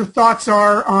what your thoughts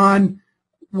are on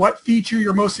what feature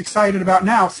you're most excited about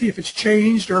now, see if it's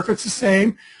changed or if it's the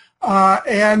same.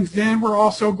 And then we're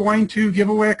also going to give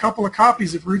away a couple of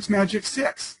copies of RootsMagic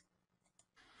 6.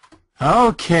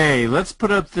 Okay, let's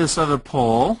put up this other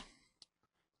poll.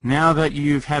 Now that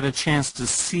you've had a chance to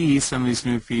see some of these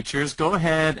new features, go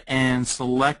ahead and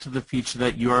select the feature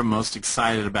that you are most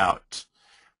excited about.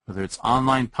 Whether it's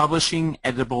online publishing,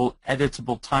 editable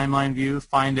timeline view,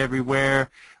 find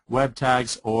everywhere, web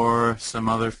tags, or some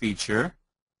other feature.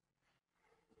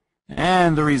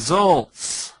 And the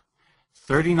results,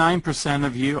 39%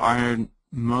 of you are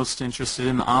most interested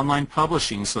in online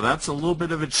publishing. So that's a little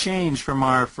bit of a change from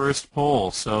our first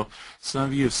poll. So some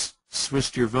of you have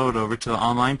switched your vote over to the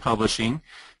online publishing.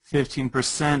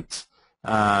 15%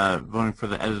 voting for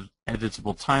the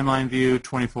editable timeline view,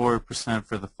 24%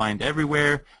 for the find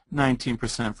everywhere,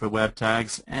 19% for web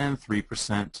tags, and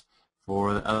 3%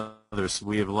 for the others. So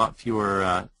we have a lot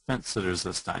fewer fence sitters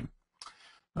this time.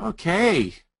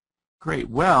 Okay, great.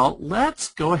 Well, let's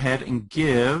go ahead and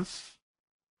give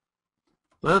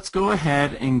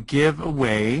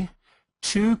away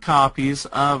 2 copies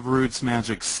of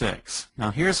RootsMagic 6.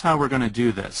 Now here's how we're going to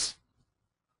do this.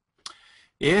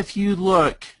 If you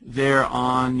look there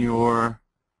on your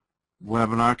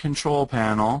webinar control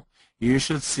panel, you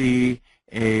should see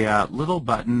a little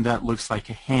button that looks like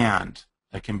a hand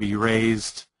that can be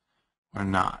raised or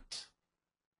not.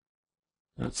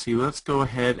 Let's see, let's go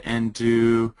ahead and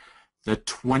do the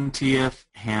 20th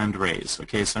hand raise.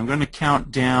 Okay, so I'm going to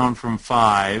count down from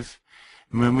 5.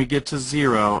 And when we get to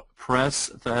 0, press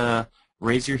the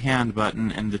raise your hand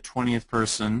button and the 20th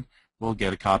person will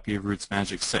get a copy of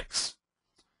RootsMagic 6.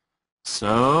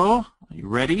 So, are you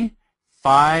ready?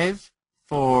 5,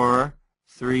 4,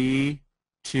 3,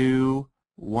 2,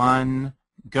 1,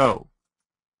 go.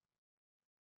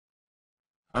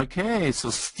 Okay, so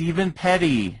Stephen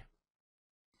Petty.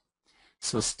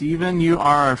 So Stephen, you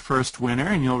are our first winner,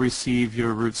 and you'll receive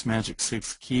your RootsMagic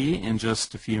 6 key in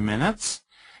just a few minutes.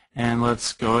 And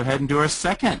let's go ahead and do our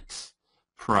second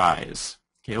prize.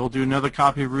 Okay, we'll do another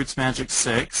copy of RootsMagic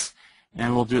 6,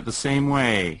 and we'll do it the same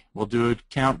way. We'll do a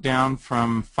countdown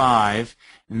from 5,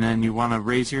 and then you want to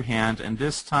raise your hand, and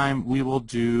this time we will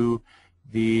do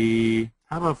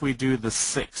how about if we do the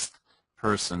 6th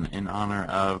person in honor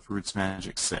of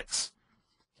RootsMagic 6.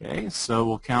 Okay, so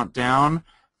we'll count down.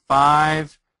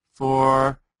 5,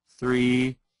 4,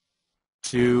 3,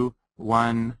 2,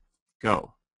 1,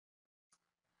 go.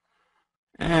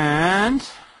 And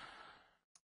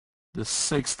the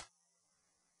 6th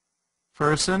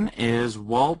person is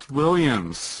Walt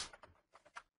Williams.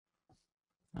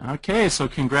 Okay, so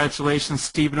congratulations,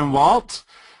 Stephen and Walt.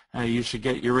 You should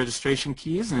get your registration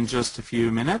keys in just a few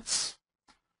minutes.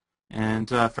 And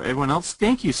for everyone else,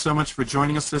 thank you so much for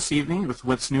joining us this evening with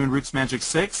what's new in RootsMagic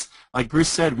 6. Like Bruce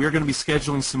said, we're going to be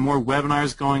scheduling some more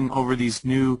webinars going over these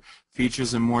new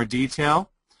features in more detail.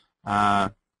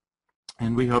 And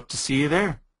we hope to see you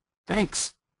there.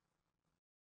 Thanks.